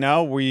right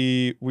now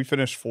we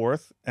finished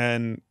 4th,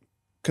 and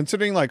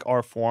considering like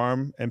our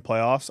form in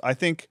playoffs, I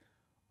think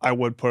I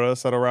would put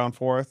us at around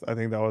 4th. I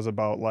think that was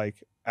about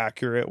like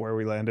accurate where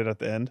we landed at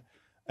the end.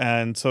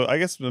 And so I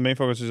guess the main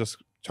focus is just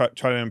try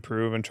to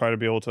improve and try to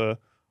be able to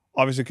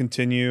obviously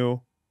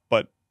continue,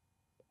 but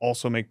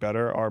also make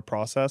better our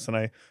process. And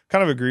I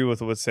kind of agree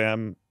with what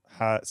Sam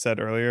said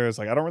earlier, is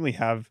like I don't really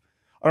have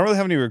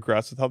any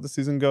regrets with how the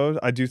season goes.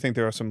 I do think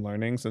there are some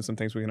learnings and some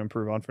things we can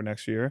improve on for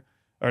next year,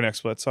 or next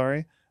split,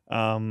 sorry.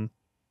 And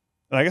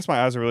I guess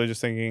my eyes are really just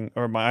thinking,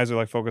 or my eyes are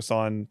like focused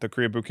on the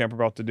Korea bootcamp we're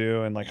about to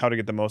do, and like how to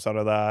get the most out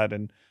of that.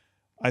 And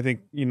I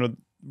think, you know,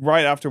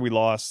 right after we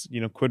lost, you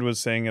know, Quid was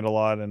saying it a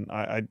lot, and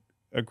I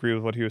agree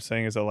with what he was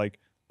saying, is that like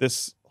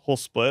this whole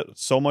split,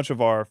 so much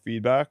of our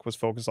feedback was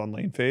focused on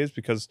lane phase,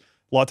 because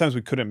a lot of times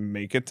we couldn't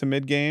make it to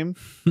mid game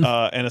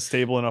and a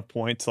stable enough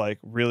point to like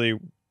really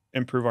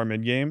improve our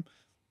mid game.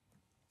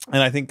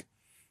 And I think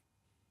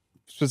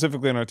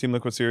specifically in our Team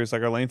Liquid series,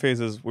 like our lane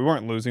phases, we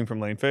weren't losing from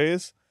lane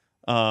phase.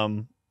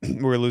 We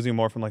were losing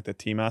more from like the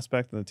team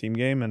aspect and the team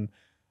game. And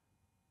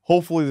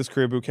hopefully this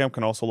career bootcamp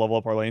can also level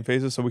up our lane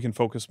phases so we can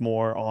focus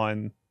more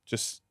on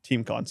just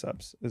team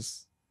concepts,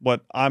 is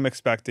what I'm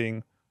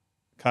expecting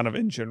kind of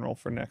in general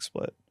for next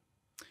split.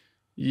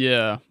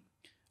 Yeah.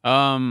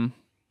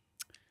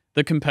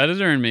 The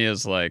competitor in me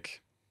is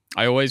like,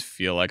 I always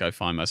feel like I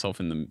find myself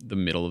in the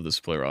middle of the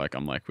split where like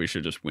I'm like, we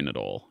should just win it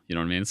all. You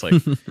know what I mean? It's like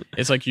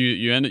it's like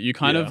you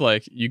kind of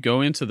like, you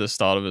go into the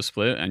start of a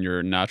split and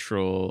your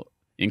natural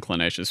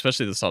inclination,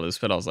 especially the start of the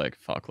split, I was like,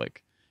 fuck,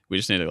 like we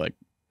just need to like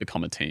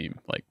become a team.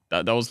 Like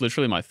that was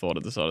literally my thought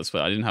at the start of the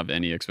split. I didn't have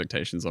any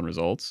expectations on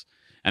results.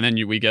 And then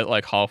we get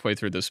like halfway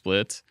through the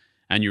split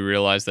and you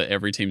realize that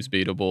every team's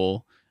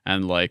beatable.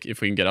 And like,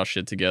 if we can get our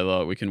shit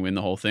together, we can win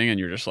the whole thing. And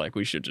you're just like,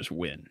 we should just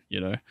win, you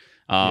know?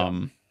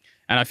 And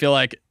I feel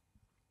like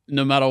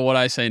no matter what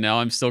I say now,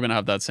 I'm still going to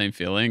have that same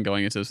feeling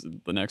going into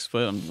the next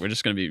split. We're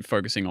just going to be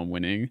focusing on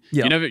winning.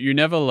 Yeah. You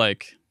never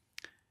like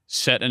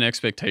set an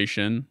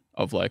expectation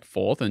of like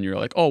 4th and you're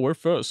like, oh, we're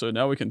 1st. So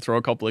now we can throw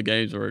a couple of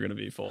games where we're going to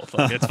be 4th.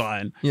 Like it's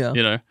fine. Yeah.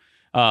 You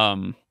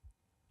know?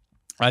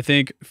 I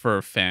think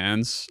for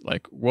fans,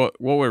 like what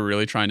we're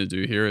really trying to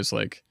do here is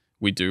like,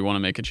 we do want to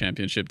make a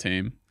championship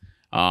team.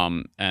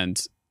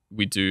 And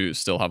we do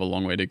still have a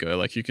long way to go.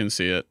 Like you can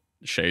see it,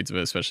 shades of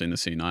it, especially in the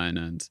C9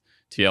 and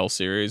TL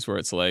series, where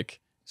it's like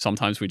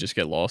sometimes we just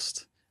get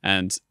lost.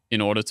 And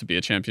in order to be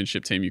a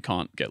championship team, you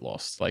can't get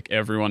lost. Like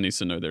everyone needs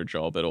to know their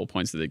job at all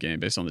points of the game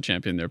based on the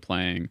champion they're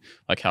playing,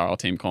 like how our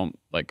team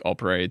like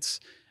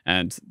operates.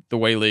 And the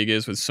way League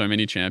is with so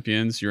many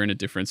champions, you're in a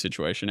different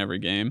situation every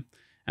game.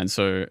 And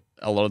so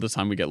a lot of the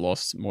time we get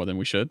lost more than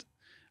we should.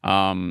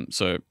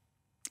 So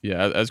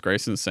yeah, as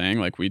Grayson's saying,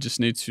 like we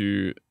need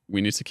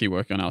to keep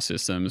working on our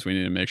systems. We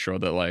need to make sure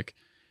that like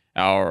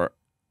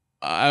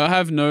I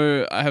have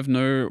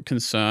no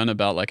concern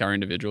about like our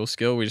individual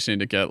skill. We just need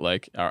to get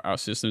like our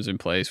systems in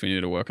place. We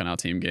need to work on our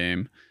team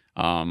game.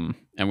 And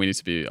we need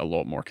to be a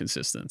lot more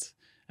consistent.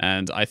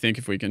 And I think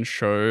if we can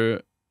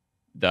show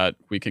that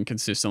we can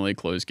consistently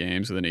close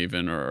games with an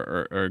even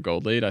or a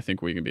gold lead, I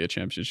think we can be a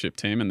championship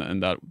team,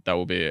 and that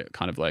will be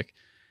kind of like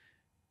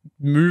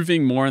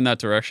moving more in that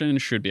direction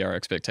should be our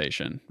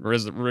expectation,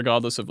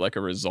 regardless of like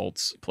a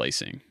results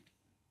placing.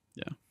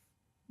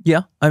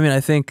 Yeah, I mean,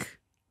 I think,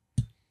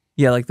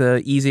 yeah, like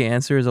the easy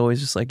answer is always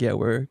just like, yeah,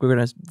 we're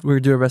gonna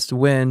do our best to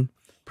win,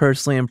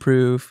 personally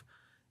improve.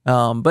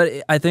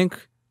 But I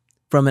think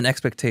from an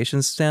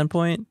expectations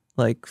standpoint,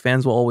 like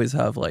fans will always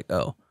have like,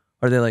 oh,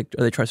 are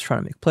they trying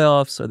to make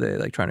playoffs? Are they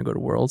like trying to go to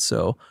Worlds?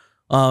 So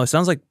it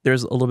sounds like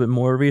there's a little bit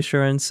more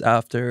reassurance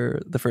after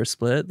the first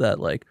split that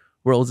like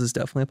Worlds is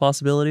definitely a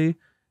possibility,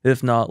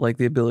 if not like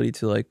the ability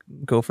to like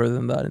go further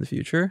than that in the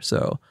future.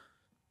 So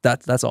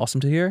that's awesome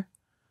to hear.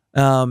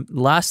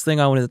 Last thing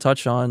I wanted to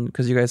touch on,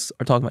 because you guys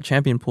are talking about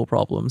champion pool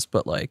problems,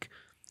 but like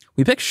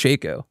we picked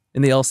Shaco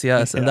in the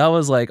LCS, and that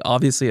was like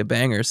obviously a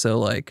banger. So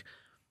like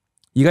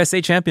you guys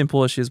say champion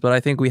pool issues, but I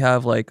think we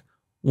have like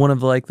one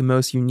of like the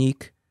most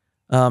unique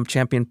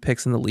champion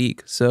picks in the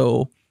league.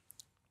 So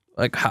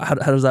like how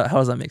does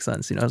that make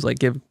sense? You know, I was like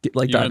dive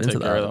into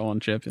that one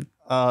champion.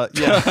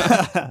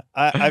 Yeah.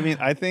 I mean,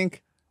 I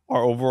think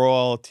our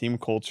overall team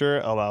culture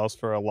allows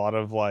for a lot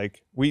of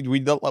like we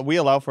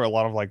allow for a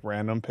lot of like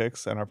random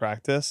picks in our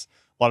practice,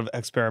 a lot of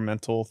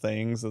experimental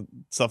things,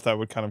 stuff that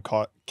would kind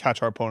of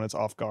catch our opponents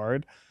off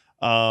guard.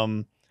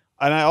 And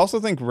I also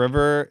think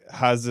River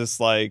has this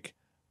like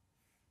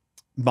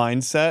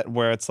mindset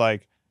where it's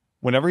like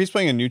whenever he's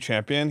playing a new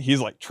champion,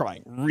 he's like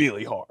trying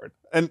really hard.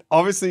 And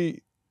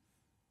obviously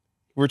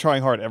we're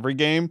trying hard every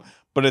game,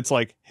 but it's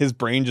like his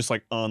brain just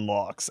like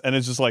unlocks and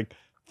it's just like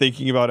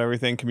thinking about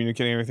everything,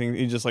 communicating everything.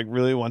 He just like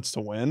really wants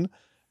to win.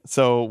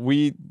 So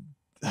we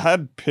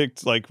had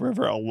picked like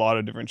River a lot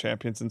of different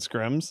champions in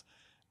scrims.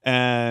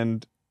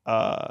 And,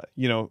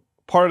 you know,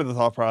 part of the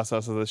thought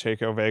process of the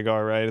Shaco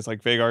Veigar, right, is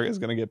like Veigar is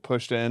going to get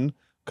pushed in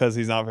because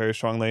he's not a very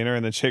strong laner,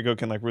 and then Shaco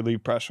can like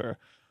relieve pressure.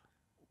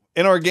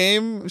 In our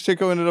game,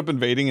 Shaco ended up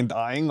invading and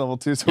dying level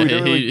 2. So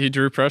he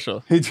drew pressure.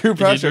 He drew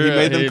pressure. He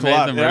made them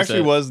collapse. It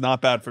actually was not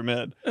bad for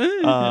mid.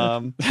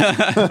 That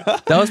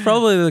was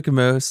probably like the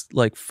most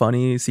like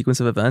funny sequence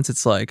of events.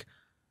 It's like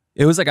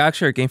it was like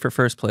actually a game for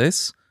first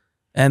place,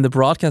 and the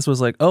broadcast was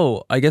like,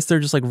 "Oh, I guess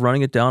they're just like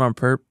running it down on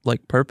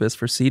purpose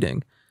for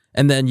seeding."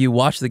 And then you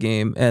watch the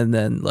game, and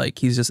then like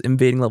he's just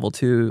invading level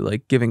 2,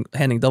 like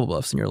handing double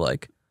buffs, and you're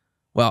like,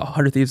 "Wow,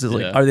 100 Thieves is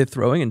like, are they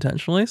throwing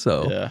intentionally?"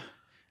 So yeah,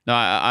 no,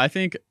 I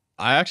think.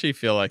 I actually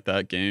feel like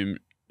that game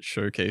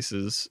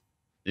showcases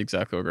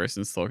exactly what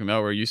Grayson's talking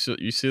about, where you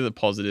see the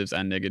positives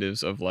and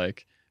negatives of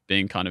like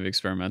being kind of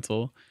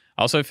experimental.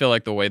 I also feel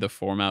like the way the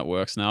format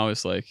works now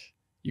is like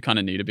you kind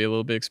of need to be a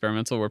little bit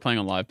experimental. We're playing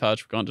on live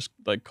patch. We can't just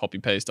like copy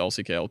paste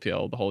LCK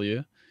LPL the whole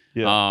year.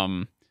 Yeah.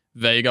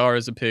 Veigar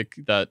is a pick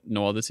that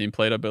no other team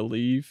played, I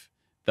believe,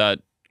 that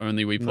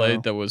only we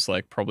played. That was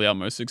like probably our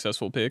most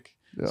successful pick.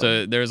 Yeah.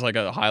 So there's like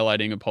a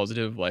highlighting a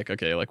positive, like,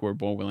 okay, like we're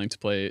more willing to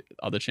play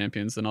other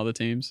champions than other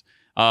teams.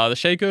 The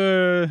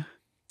Shaco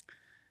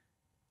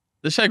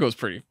was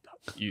pretty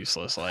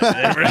useless. Like,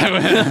 if we're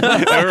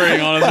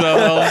being honest about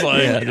ourselves,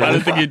 like, I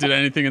don't think he did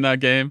anything in that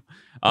game.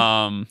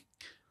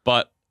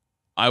 But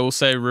I will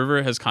say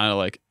River has kind of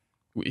like,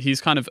 he's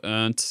kind of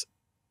earned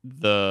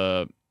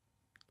the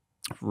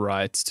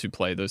right to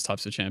play those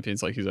types of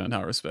champions. Like he's earned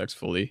our respect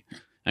fully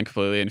and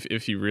completely. And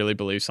if he really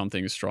believes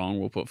something is strong,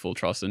 we'll put full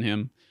trust in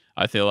him.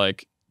 I feel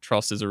like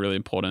trust is a really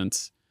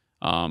important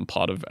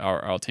part of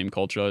our team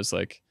culture. Is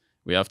like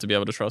we have to be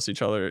able to trust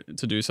each other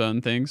to do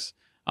certain things.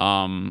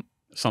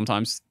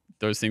 Sometimes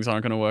those things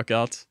aren't going to work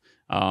out.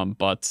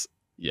 But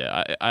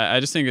yeah,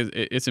 I just think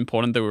it's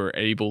important that we're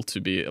able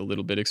to be a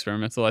little bit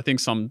experimental. I think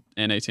some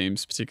NA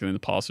teams, particularly in the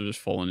past, have just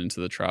fallen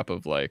into the trap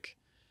of like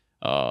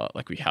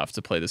we have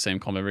to play the same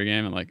comp every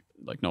game. And like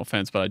no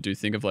offense, but I do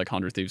think of like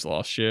 100 Thieves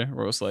last year,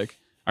 where it was like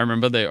I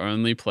remember they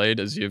only played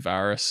Azir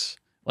Varus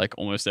like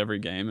almost every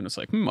game, and it's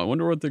like, I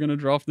wonder what they're gonna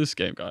draft this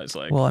game, guys.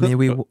 Like, well, I mean,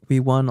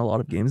 we won a lot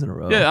of games in a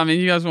row. Yeah, I mean,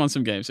 you guys won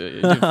some games.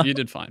 You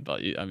did fine,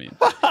 but I mean,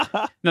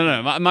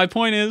 no. My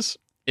point is,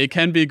 it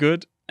can be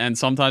good, and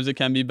sometimes it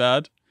can be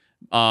bad.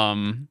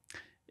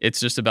 It's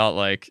just about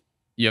like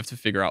you have to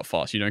figure out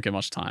fast. You don't get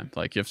much time.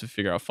 Like you have to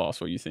figure out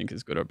fast what you think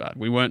is good or bad.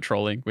 We weren't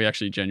trolling. We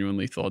actually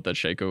genuinely thought that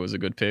Shaco was a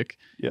good pick.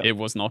 Yeah. It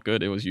was not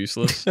good. It was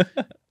useless.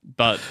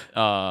 But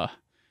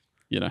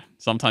you know,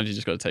 sometimes you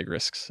just got to take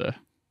risks. So.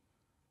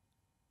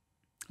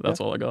 That's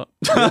all I got.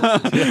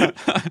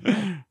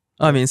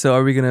 I mean, so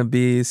are we gonna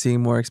be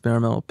seeing more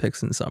experimental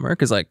picks in summer?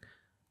 Because like,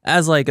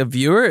 as like a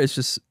viewer,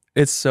 it's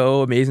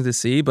so amazing to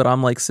see. But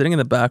I'm like sitting in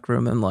the back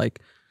room and like,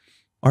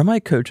 are my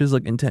coaches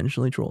like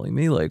intentionally trolling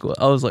me? Like,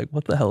 I was like,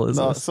 what the hell is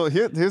this? So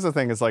here's the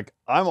thing: is like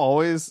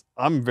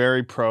I'm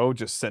very pro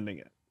just sending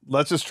it.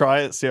 Let's just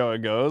try it, see how it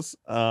goes.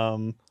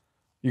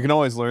 You can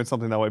always learn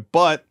something that way,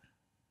 but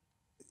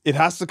it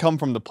has to come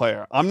from the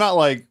player. I'm not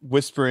like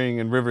whispering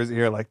in River's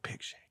ear like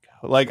pick Shaco.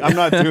 Like I'm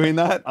not doing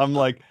that. I'm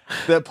like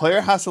that player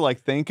has to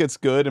like think it's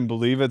good and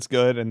believe it's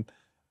good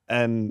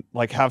and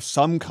like have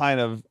some kind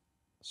of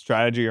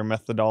strategy or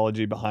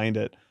methodology behind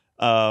it.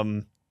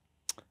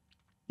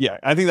 Yeah,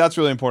 I think that's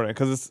really important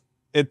because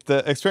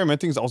the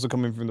experimenting is also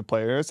coming from the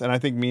players, and I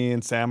think me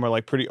and Sam are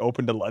like pretty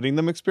open to letting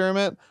them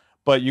experiment,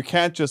 but you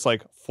can't just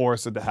like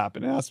force it to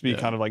happen. It has to be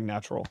kind of like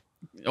natural.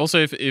 Also,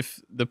 if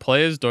the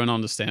players don't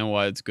understand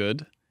why it's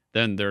good,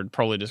 then they're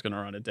probably just going to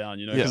run it down,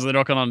 you know, because they're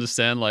not going to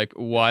understand like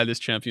why this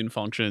champion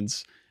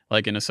functions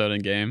like in a certain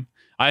game.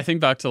 I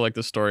think back to like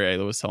the story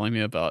Ayla was telling me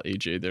about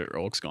EG, their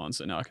orcs gone,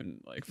 so now I can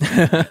like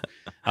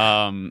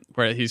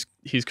where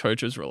his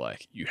coaches were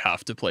like, you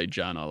have to play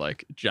Janna,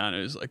 like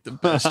Janna is like the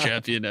best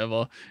champion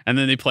ever. And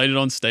then they played it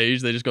on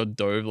stage, they just got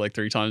dove like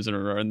 3 times in a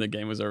row and the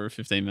game was over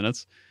 15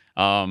 minutes.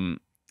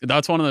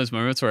 That's one of those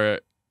moments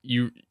where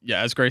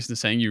as Grayson is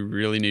saying, you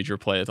really need your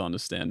player to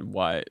understand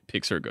why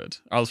picks are good.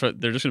 Else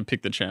they're just gonna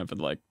pick the champ and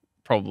like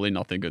probably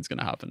nothing good's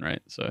gonna happen,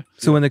 right? So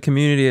when the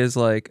community is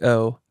like,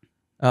 oh,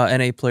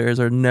 NA players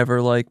are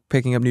never like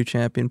picking up new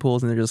champion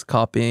pools and they're just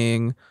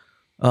copying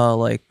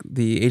like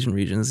the Asian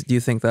regions, do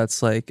you think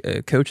that's like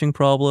a coaching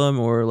problem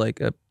or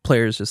like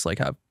players just like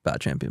have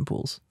bad champion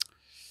pools?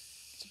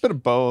 It's a bit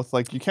of both.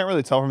 Like you can't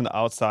really tell from the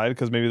outside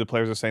because maybe the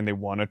players are saying they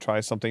want to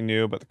try something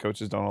new, but the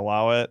coaches don't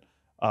allow it.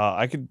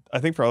 I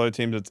think for other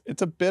teams,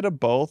 it's a bit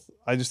of both.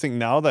 I just think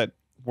now that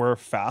we're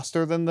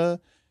faster than the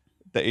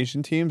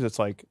Asian teams, it's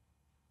like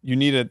you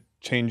need to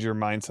change your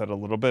mindset a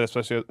little bit,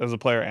 especially as a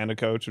player and a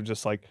coach, of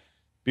just like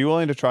be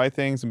willing to try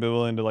things and be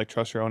willing to like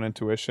trust your own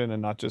intuition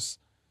and not just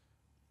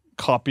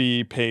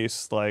copy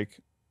paste like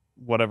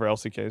whatever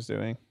LCK is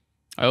doing.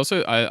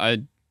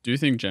 I do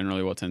think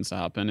generally what tends to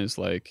happen is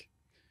like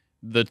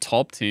the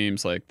top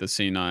teams like the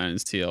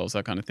C9s, TLs,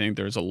 that kind of thing,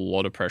 there's a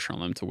lot of pressure on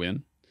them to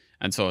win.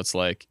 And so it's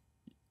like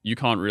you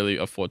can't really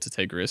afford to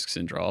take risks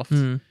in draft.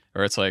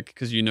 Or it's like,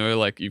 because you know,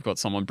 like you've got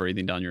someone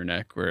breathing down your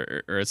neck,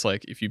 or it's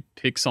like if you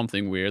pick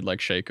something weird like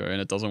Shaco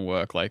and it doesn't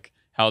work, like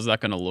how's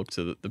that going to look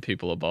to the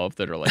people above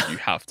that are like, you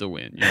have to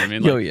win? You know what I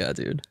mean? Like, oh yeah,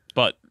 dude.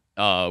 But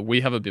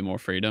we have a bit more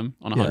freedom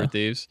on 100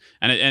 Thieves,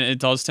 and it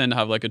does tend to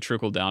have like a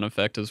trickle down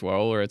effect as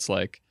well, where it's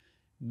like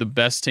the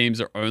best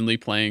teams are only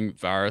playing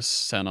Varus,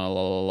 Senna,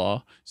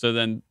 la. So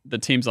then the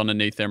teams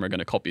underneath them are going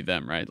to copy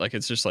them, right? Like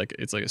it's just like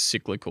it's like a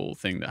cyclical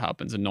thing that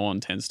happens, and no one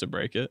tends to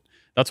break it.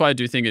 That's why I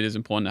do think it is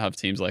important to have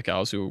teams like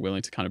ours who are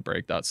willing to kind of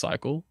break that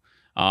cycle.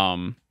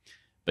 But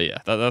yeah,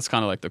 that's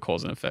kind of like the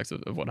cause and effect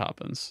of what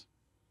happens.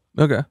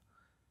 Okay,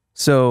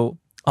 so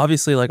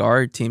obviously, like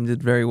our team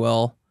did very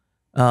well.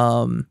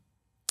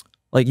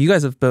 Like you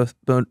guys have both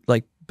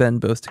been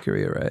both to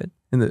Korea, right?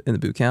 In the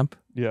boot camp.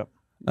 Yeah.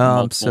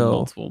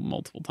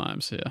 Multiple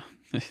times, yeah.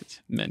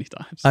 Many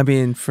times. I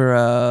mean,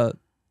 for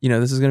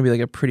this is gonna be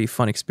like a pretty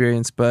fun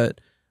experience,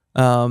 but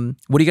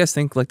what do you guys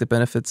think like the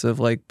benefits of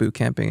like boot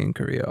camping in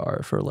Korea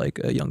are for like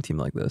a young team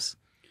like this?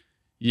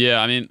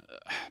 Yeah, I mean,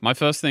 my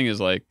first thing is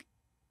like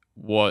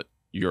what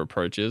your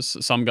approach is.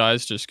 Some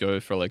guys just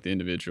go for like the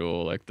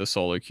individual, like the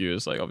solo queue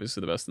is like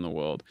obviously the best in the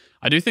world.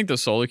 I do think the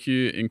solo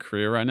queue in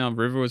Korea right now,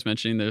 River was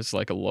mentioning there's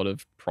like a lot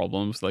of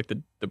problems, like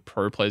the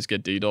pro players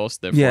get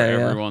DDoS, therefore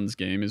everyone's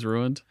game is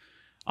ruined.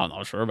 I'm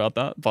not sure about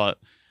that, but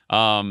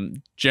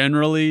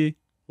generally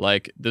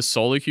like the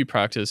solo queue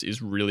practice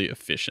is really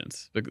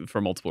efficient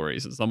for multiple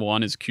reasons. Number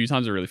one is queue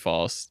times are really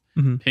fast,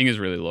 ping is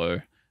really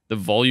low, the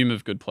volume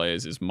of good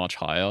players is much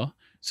higher.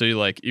 So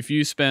like if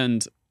you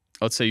spend,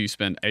 let's say you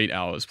spend 8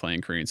 hours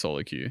playing Korean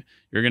solo queue,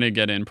 you're going to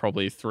get in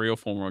probably 3 or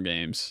 4 more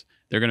games.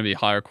 They're going to be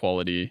higher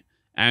quality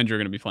and you're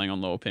going to be playing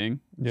on lower ping.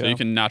 Yeah. So you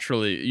can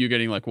naturally, you're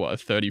getting like what, a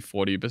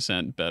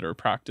 30-40% better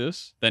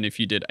practice than if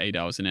you did 8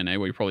 hours in NA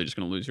where you're probably just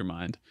going to lose your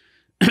mind.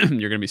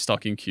 You're going to be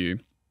stuck in queue.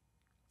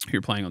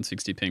 You're playing on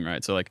 60 ping,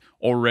 right? So like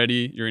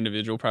already your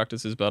individual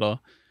practice is better.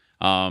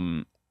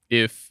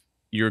 If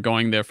you're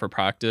going there for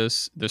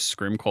practice, the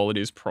scrim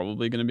quality is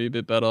probably going to be a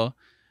bit better.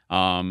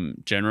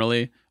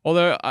 Generally,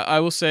 although I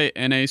will say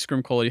NA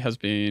scrim quality has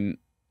been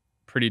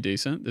pretty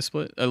decent this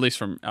split, at least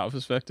from our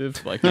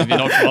perspective. Like maybe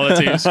not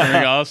quality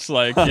scrimming us,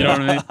 like you know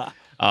what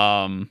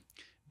I mean.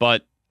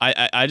 But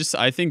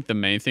I think the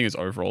main thing is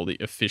overall the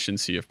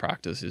efficiency of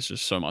practice is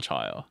just so much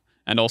higher,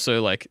 and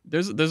also like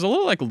there's a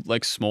lot of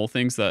like small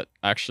things that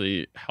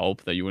actually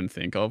help that you wouldn't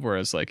think of.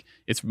 Whereas like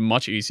it's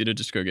much easier to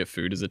just go get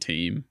food as a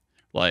team.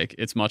 Like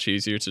it's much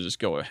easier to just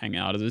go hang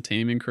out as a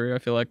team in Korea. I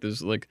feel like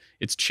there's like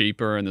it's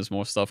cheaper and there's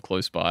more stuff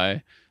close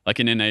by. Like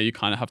in NA, you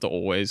kind of have to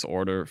always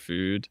order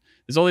food.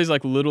 There's all these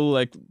like little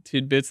like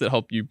tidbits that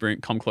help you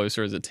come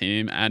closer as a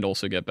team and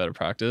also get better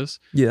practice.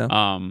 Yeah.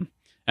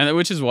 And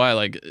which is why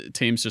like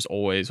teams just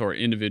always or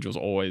individuals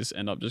always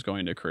end up just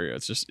going to Korea.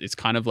 It's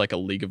kind of like a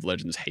League of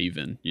Legends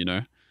haven, you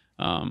know.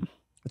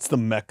 It's the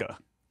Mecca.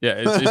 Yeah,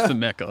 it's the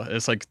Mecca.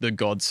 It's like the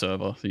God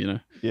server, you know.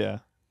 Yeah.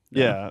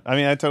 Yeah, I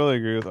mean, I totally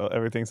agree with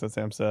everything that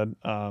Sam said.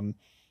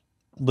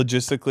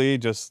 Logistically,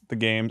 just the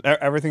games,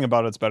 everything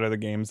about it's better. The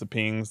games, the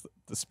pings,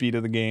 the speed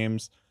of the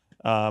games.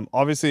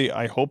 Obviously,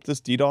 I hope this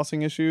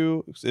DDoSing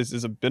issue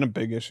is been a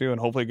big issue,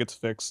 and hopefully it gets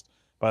fixed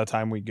by the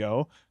time we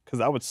go, because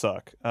that would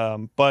suck.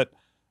 But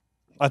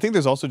I think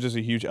there's also just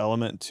a huge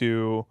element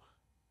to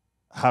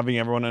having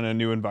everyone in a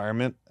new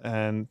environment,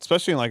 and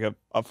especially in like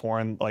a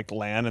foreign like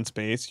land and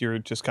space, you're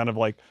just kind of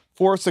like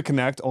forced to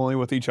connect only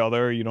with each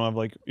other. You don't have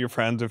like your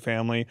friends or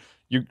family.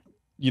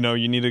 You know,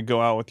 you need to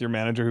go out with your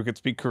manager who could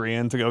speak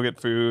Korean to go get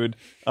food.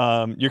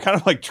 You're kind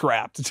of like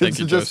trapped. Thank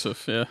you,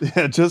 Joseph. Yeah.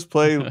 Yeah, just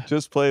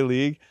play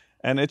League.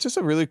 And it's just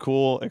a really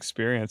cool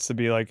experience to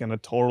be like in a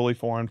totally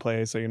foreign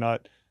place. So you're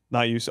not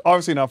used to,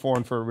 obviously not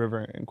foreign for River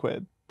and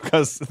Quid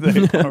because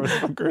they are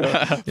from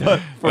Korea.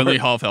 Yeah. But Only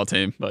half our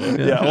team. But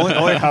yeah,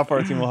 only half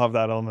our team will have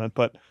that element.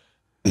 But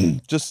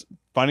just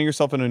finding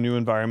yourself in a new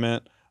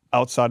environment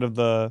outside of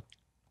the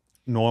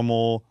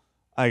normal,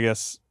 I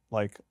guess,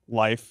 like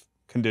life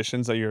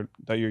conditions that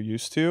you're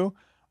used to.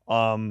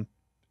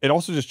 It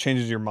also just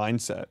changes your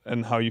mindset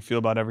and how you feel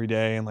about every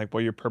day and like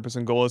what your purpose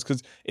and goal is,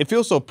 because it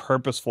feels so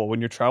purposeful when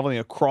you're traveling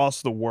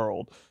across the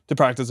world to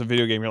practice a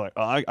video game. You're like,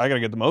 oh, I gotta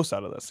get the most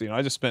out of this. You know,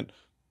 I just spent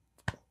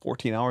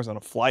 14 hours on a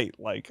flight,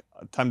 like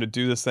time to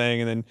do this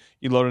thing, and then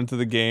you load into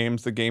the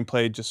games. The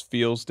gameplay just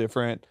feels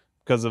different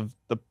because of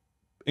the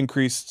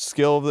increased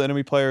skill of the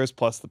enemy players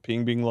plus the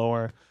ping being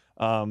lower.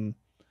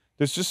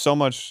 There's just so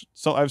much.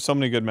 So I have so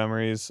many good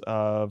memories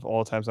of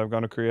all the times I've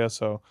gone to Korea.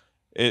 So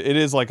it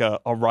is like a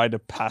rite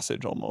of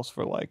passage almost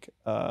for like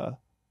a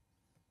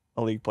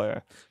League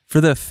player. For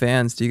the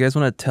fans, do you guys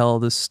want to tell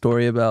this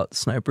story about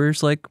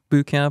Sniper's like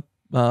boot camp,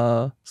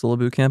 solo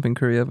boot camp in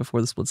Korea before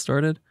the split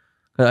started?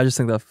 I just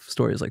think that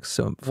story is like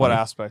so funny. What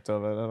aspect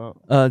of it? I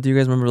don't. Do you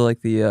guys remember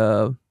like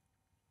the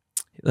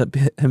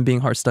him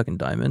being heart stuck in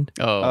Diamond?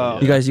 Oh,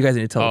 You guys need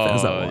to tell the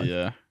fans that one.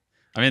 Yeah.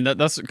 I mean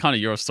that's kind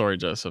of your story,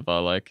 Joseph.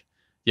 Like,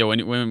 yeah,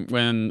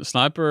 when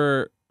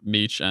Sniper,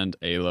 Meech, and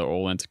Ayla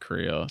all went to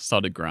Korea,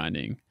 started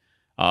grinding,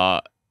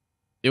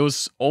 it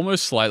was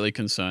almost slightly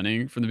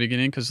concerning from the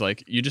beginning because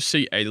like you just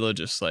see Ayla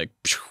just like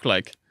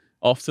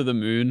off to the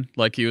moon,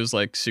 like he was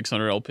like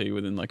 600 LP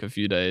within like a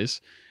few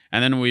days.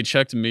 And then we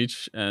checked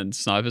Meech and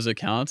Sniper's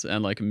accounts,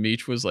 and like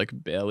Meech was like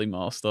barely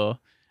master,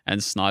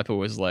 and Sniper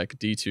was like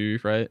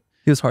D2, right?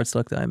 He was heart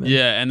stuck Diamond.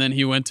 Yeah, and then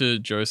he went to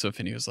Joseph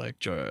and he was like,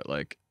 Joe,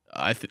 like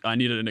I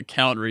needed an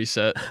account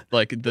reset.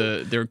 Like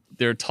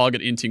they're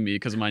target inting me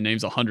because my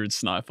name's 100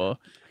 Sniper.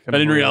 But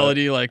in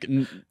reality, like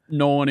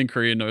no one in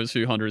Korea knows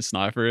who 100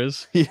 Sniper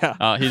is.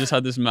 Yeah. He just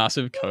had this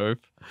massive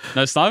cope.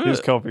 No, Sniper He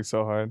was coping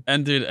so hard.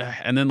 And dude,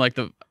 and then like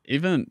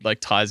even like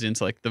ties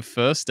into like the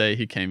first day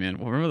he came in.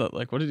 Remember that?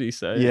 Like, what did he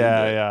say?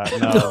 Yeah.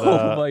 No,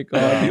 Oh my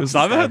god.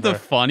 Sniper had the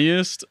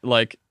funniest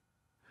like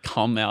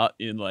come out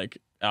in like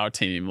our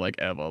team like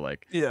ever.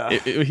 Like, yeah.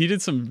 He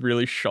did some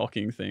really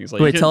shocking things.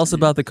 Like, Wait, tell us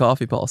about the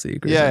coffee policy.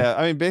 Yeah.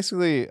 I mean,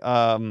 basically,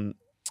 the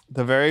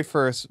very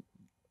first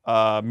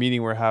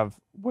meeting we have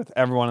with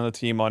everyone on the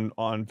team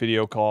on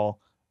video call,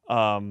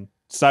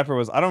 Sniper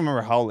was, I don't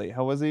remember how late.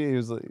 How was he? He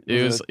was like,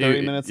 it was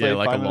 30 minutes late. Yeah,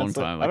 like 5 a long minutes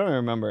late? time. I don't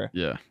remember.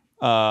 Yeah.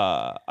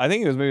 I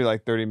think it was maybe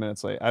like 30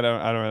 minutes late. I don't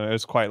remember. It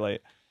was quite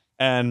late.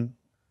 And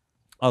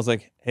I was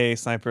like, hey,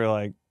 Sniper,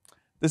 like,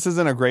 this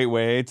isn't a great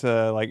way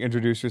to like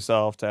introduce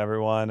yourself to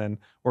everyone. And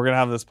we're going to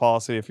have this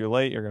policy. If you're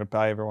late, you're going to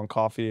buy everyone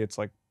coffee. It's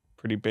like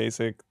pretty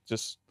basic,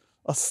 just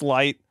a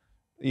slight,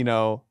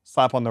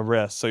 slap on the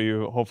wrist. So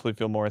you hopefully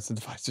feel more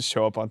incentivized to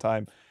show up on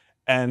time.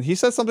 And he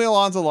said something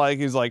along the like,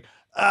 he's like,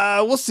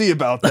 we'll see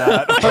about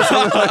that. Or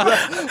something like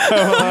that.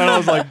 And I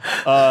was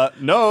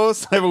like, no,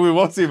 Sniper, we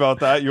won't see about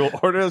that. You'll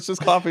order us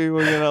just coffee.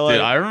 We're gonna like.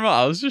 Dude, I remember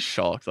I was just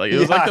shocked. Like it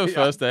was like the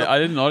first day. I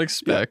did not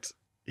expect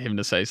him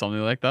to say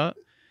something like that.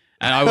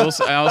 And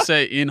I'll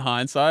say in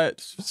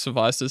hindsight,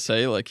 suffice to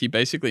say, like he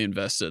basically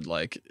invested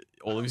like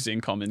all of his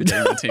income in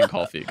getting the team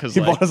coffee because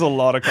he bought us a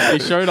lot of coffee.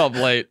 He showed up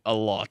late a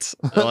lot.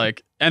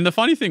 Like, and the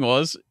funny thing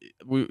was,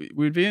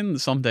 we'd be in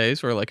some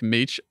days where like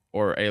Meech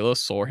or Ayla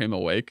saw him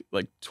awake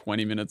like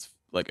 20 minutes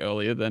like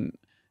earlier than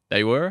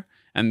they were,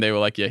 and they were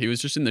like, yeah, he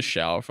was just in the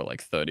shower for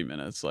like 30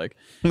 minutes. Like,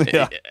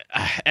 yeah.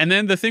 And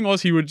then the thing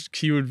was, he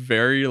would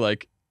very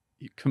like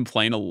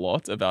complain a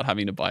lot about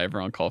having to buy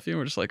everyone coffee, and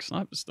we're just like,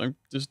 Snipers,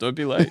 don't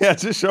be late. Yeah,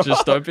 just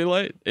don't be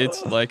late.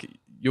 It's like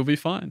you'll be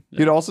fine.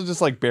 He'd also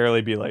just like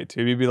barely be late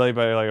too. He'd be late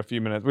by like a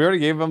few minutes. We already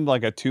gave him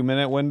like a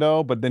 2-minute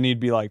window, but then he'd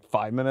be like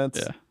 5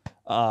 minutes.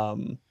 Yeah.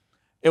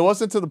 It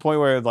wasn't to the point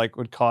where it like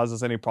would cause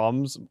us any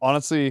problems.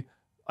 Honestly,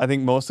 I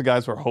think most of the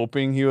guys were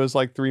hoping he was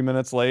like 3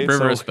 mintes late.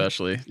 River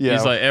especially. Yeah.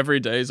 He's like every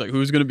day he's like,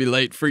 who's gonna be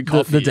late? Free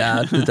coffee. The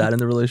dad in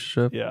the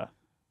relationship. Yeah.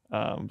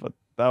 But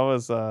that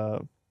was a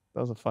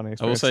funny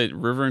experience. I will say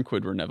River and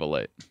Quid were never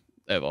late.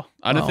 Ever.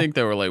 I don't think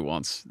they were late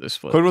once this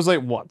split. Quid was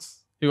late once.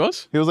 He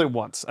was? He was late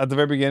once. At the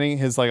very beginning,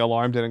 his like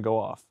alarm didn't go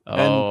off.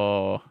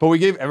 Oh. But we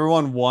gave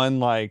everyone one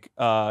like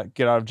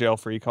get out of jail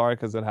free card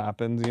because it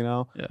happens,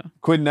 Yeah.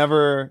 Quid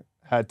never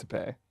had to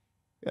pay.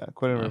 Yeah,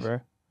 Quid and Nice.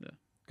 River. Yeah.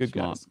 Good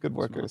Smart. guys. Good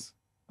workers.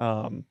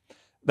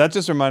 That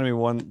just reminded me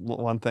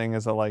one thing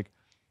is that like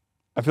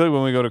I feel like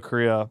when we go to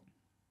Korea,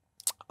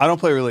 I don't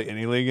play really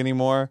any league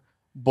anymore,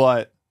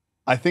 but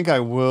I think I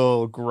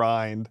will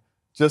grind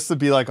just to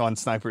be like on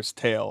Sniper's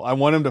tail. I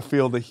want him to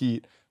feel the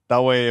heat.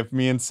 That way, if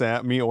me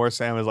or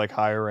Sam is like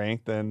higher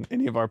ranked than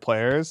any of our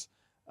players,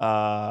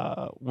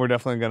 we're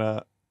definitely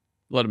gonna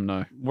Let them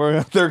know.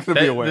 They're gonna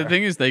be aware. The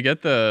thing is, they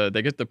get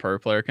the pro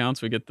player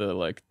accounts. We get the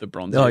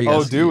bronze. Oh, you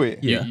Oh, guys- do we?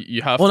 Yeah.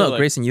 You have Well, to. no, like,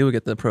 Grayson, you would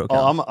get the pro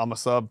account. Oh, I'm a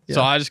sub. Yeah.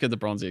 So I just get the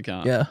bronzy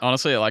account. Yeah.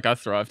 Honestly, like I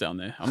thrive down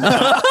there.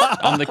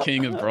 I'm the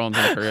king of bronze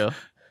in Korea.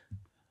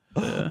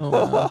 Yeah. Oh,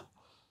 wow.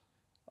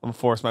 I'm gonna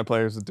force my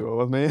players to do it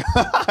with me.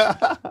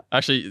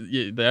 Actually,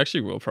 yeah, they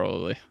actually will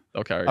probably.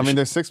 They'll carry. I mean,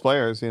 there's 6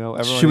 players. You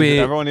know, Should we-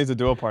 everyone needs a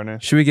duo partner.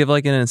 Should we give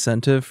like an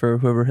incentive for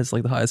whoever has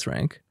like the highest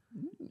rank?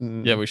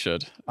 yeah, we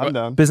should. I'm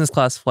down. Business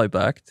class flight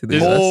back to the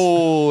Is- US.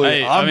 Holy,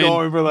 Hey, I'm I mean,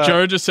 going for that.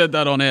 Joe just said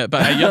that on air,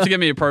 but hey, you have to give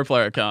me a pro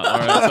player account. All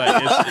right,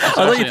 it's I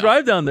thought you actually-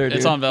 thrive down there, dude.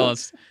 It's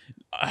unbalanced.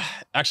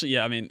 Actually,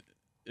 yeah, I mean,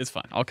 it's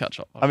fine. I'll catch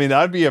up. I mean,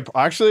 that'd be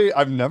actually,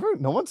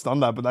 no one's done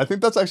that, but I think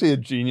that's actually a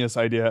genius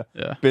idea.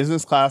 Yeah.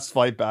 Business class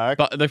flight back.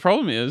 But the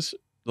problem is,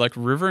 like,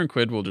 River and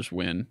Quid will just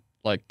win,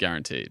 like,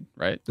 guaranteed,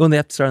 right? Well, and they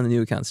have to start on the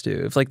new accounts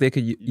too. If like they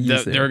could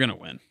use They're gonna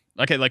win.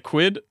 Okay, like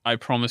Quid, I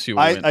promise you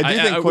will win. I do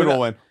think Quid will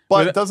win, but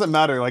would- it doesn't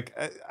matter. Like,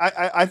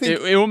 I think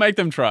It will make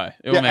them try.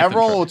 It will make them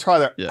everyone try. will try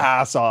their Yeah.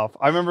 ass off.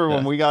 I remember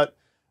when Yeah.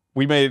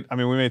 we made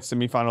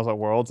semifinals at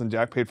Worlds, and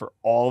Jack paid for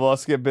all of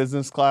us to get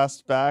business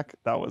class back.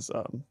 That was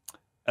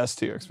S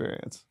tier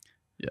experience.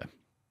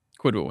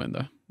 Quid will win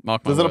though.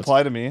 Mark my Does it words.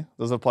 apply to me?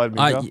 Does it apply to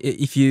me? Joe?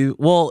 If you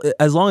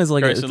as long as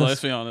like Grayson, it's- let's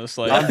be honest.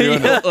 Like, I'm doing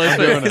it. I'm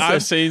doing it.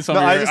 I've seen some.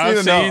 No, of I your, just need I've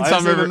to know. seen I some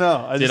just need of to your-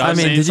 know. I Dude, just- I've I mean,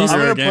 seen did you- some I'm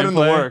of gonna your put in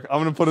the gameplay. work. I'm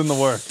gonna put in the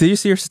work. did you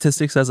see your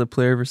statistics as a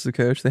player versus a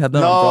coach? They had that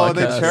No, on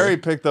they broadcast. cherry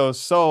picked those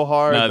so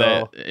hard No,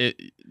 though.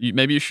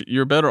 maybe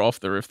you're better off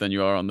the Rift than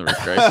you are on the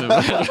Rift,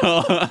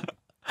 Grayson.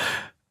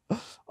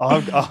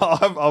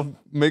 I'll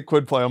make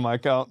Quid play on my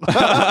account.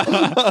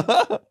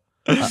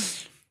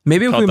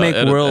 Maybe if Cut we that. make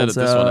Edit worlds,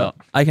 this one out.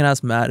 I can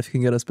ask Matt if he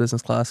can get us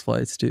business class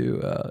flights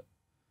to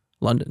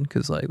London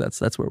because like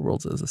that's where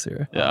worlds is this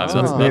year. Yeah,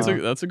 So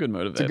that's a good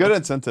motivator. It's a good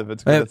incentive.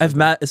 It's a good If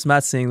incentive. If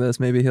Matt's seeing this,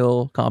 maybe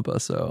he'll comp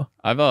us. So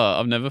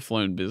I've never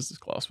flown business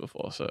class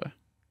before, so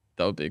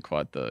that would be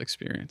quite the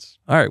experience.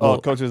 all right, well,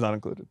 coach is not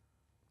included.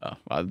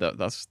 Oh,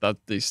 that's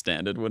the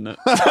standard, wouldn't it?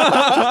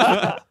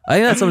 I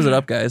think that sums it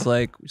up, guys.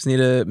 Like, we just need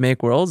to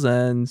make worlds,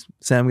 and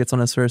Sam gets on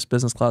his first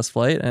business class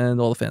flight,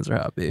 and all the fans are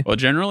happy. Well,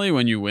 generally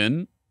when you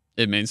win,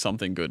 it means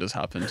something good has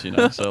happened, you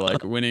know. So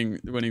like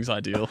winning's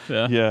ideal.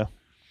 Yeah. Yeah,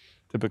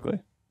 typically.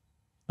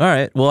 All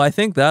right. Well, I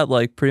think that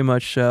like pretty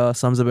much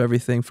sums up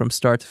everything from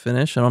start to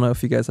finish. I don't know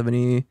if you guys have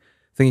anything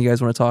you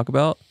guys want to talk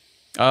about.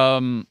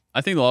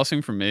 I think the last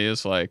thing for me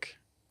is like,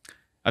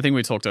 I think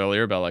we talked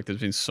earlier about like there's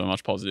been so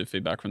much positive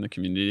feedback from the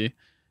community.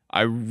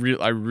 I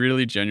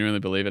really genuinely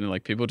believe it, and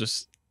like people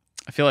just,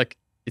 I feel like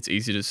it's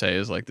easy to say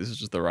is like this is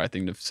just the right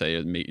thing to say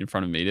in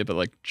front of media, but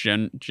like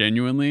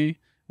genuinely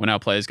when our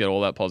players get all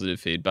that positive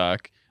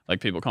feedback, like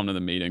people come to the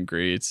meet and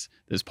greets,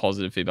 there's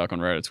positive feedback on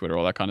Reddit, Twitter,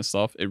 all that kind of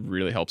stuff. It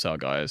really helps our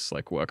guys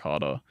like work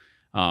harder,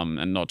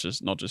 and not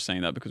just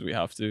saying that because we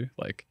have to.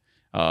 Like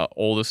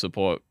all the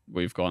support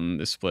we've gotten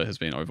this split has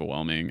been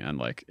overwhelming, and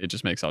like it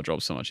just makes our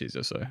job so much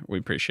easier. So we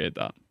appreciate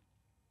that.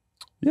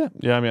 Yeah.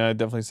 I mean, I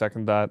definitely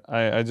second that.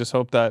 I just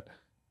hope that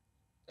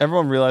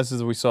everyone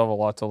realizes we still have a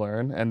lot to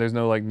learn, and there's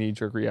no like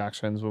knee-jerk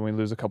reactions when we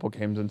lose a couple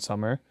games in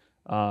summer.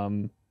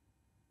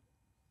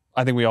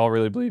 I think we all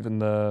really believe in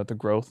the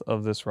growth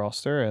of this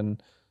roster,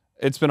 and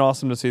it's been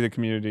awesome to see the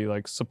community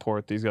like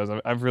support these guys.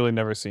 I've really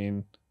never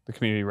seen the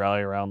community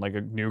rally around like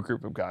a new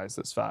group of guys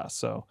this fast.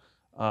 So,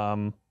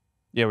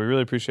 yeah, we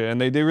really appreciate it, and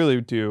they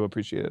really do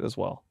appreciate it as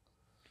well.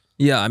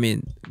 Yeah, I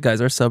mean, guys,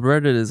 our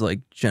subreddit is like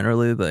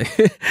generally like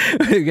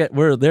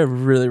they're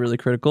really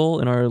critical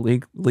in our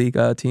league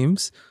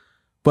teams.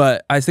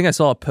 But I think I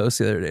saw a post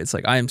the other day. It's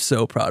like, I am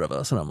so proud of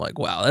us. And I'm like,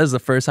 wow, that is the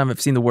first time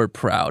I've seen the word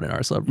proud in our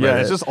subreddit. Yeah,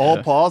 it's just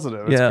all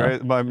positive. It's Yeah.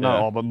 great. But not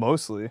all, but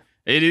mostly.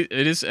 It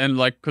is, and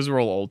like because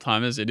we're all old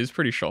timers, it is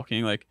pretty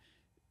shocking. Like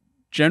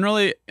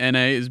generally,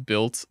 NA is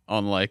built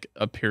on like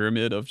a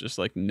pyramid of just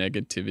like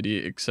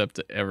negativity, except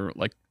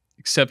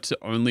to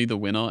only the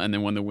winner, and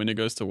then when the winner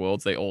goes to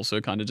Worlds, they also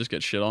kind of just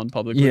get shit on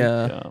publicly.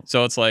 Yeah.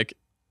 So it's like,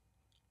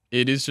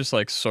 it is just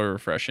like so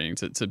refreshing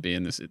to be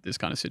in this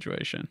kind of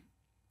situation.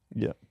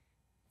 Yeah.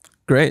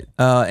 Great.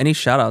 Any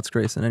shout outs,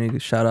 Grayson? Any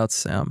shout outs,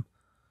 Sam?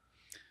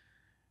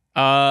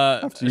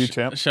 After you,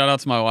 champ. Shout out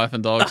to my wife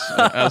and dogs,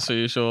 as per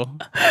usual.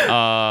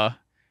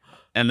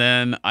 And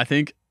then I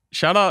think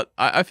shout out.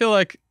 I feel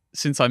like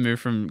since I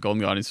moved from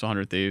Golden Guardians to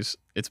 100 Thieves,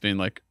 it's been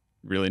like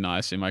really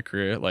nice in my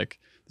career. Like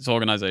this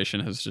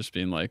organization has just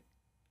been like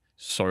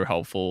so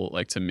helpful,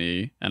 like to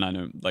me, and I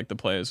know like the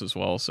players as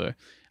well. So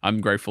I'm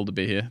grateful to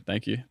be here.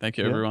 Thank you,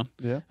 everyone.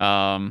 Yeah.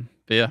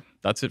 But yeah,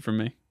 that's it from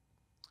me.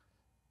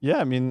 Yeah,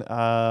 I mean,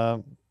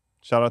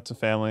 shout out to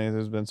family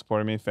who's been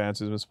supporting me, fans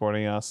who's been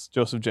supporting us,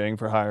 Joseph Jang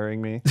for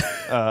hiring me.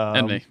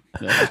 And me.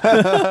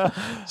 Yeah.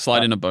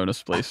 Slide in a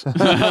bonus, please.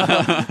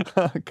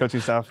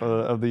 Coaching staff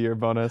of the year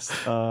bonus.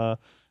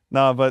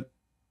 No, but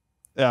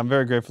yeah, I'm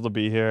very grateful to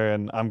be here,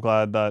 and I'm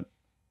glad that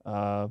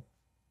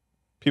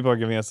people are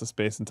giving us the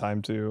space and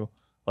time to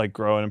like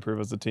grow and improve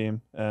as a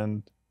team.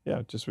 And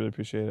yeah, just really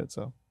appreciate it.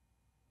 So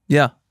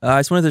Yeah. I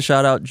just wanted to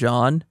shout out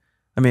John.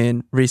 I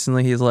mean,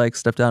 recently he's like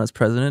stepped down as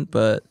president,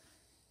 but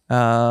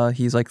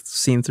He's like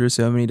seen through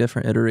so many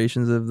different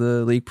iterations of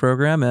the league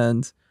program,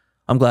 and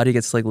I'm glad he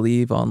gets to like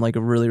leave on like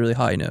a really, really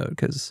high note,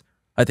 because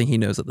I think he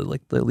knows that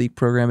the league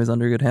program is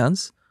under good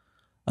hands.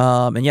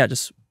 And yeah,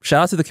 just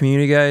shout out to the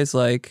community, guys.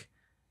 Like,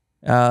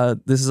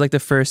 this is like the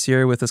first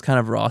year with this kind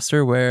of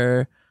roster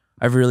where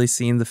I've really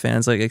seen the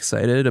fans like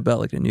excited about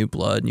like the new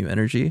blood, new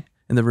energy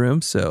in the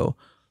room. So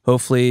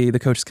hopefully the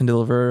coaches can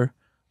deliver,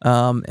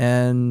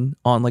 and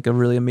on like a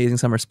really amazing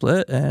summer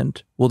split,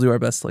 and we'll do our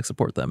best to like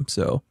support them.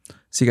 So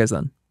see you guys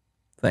then.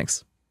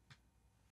 Thanks.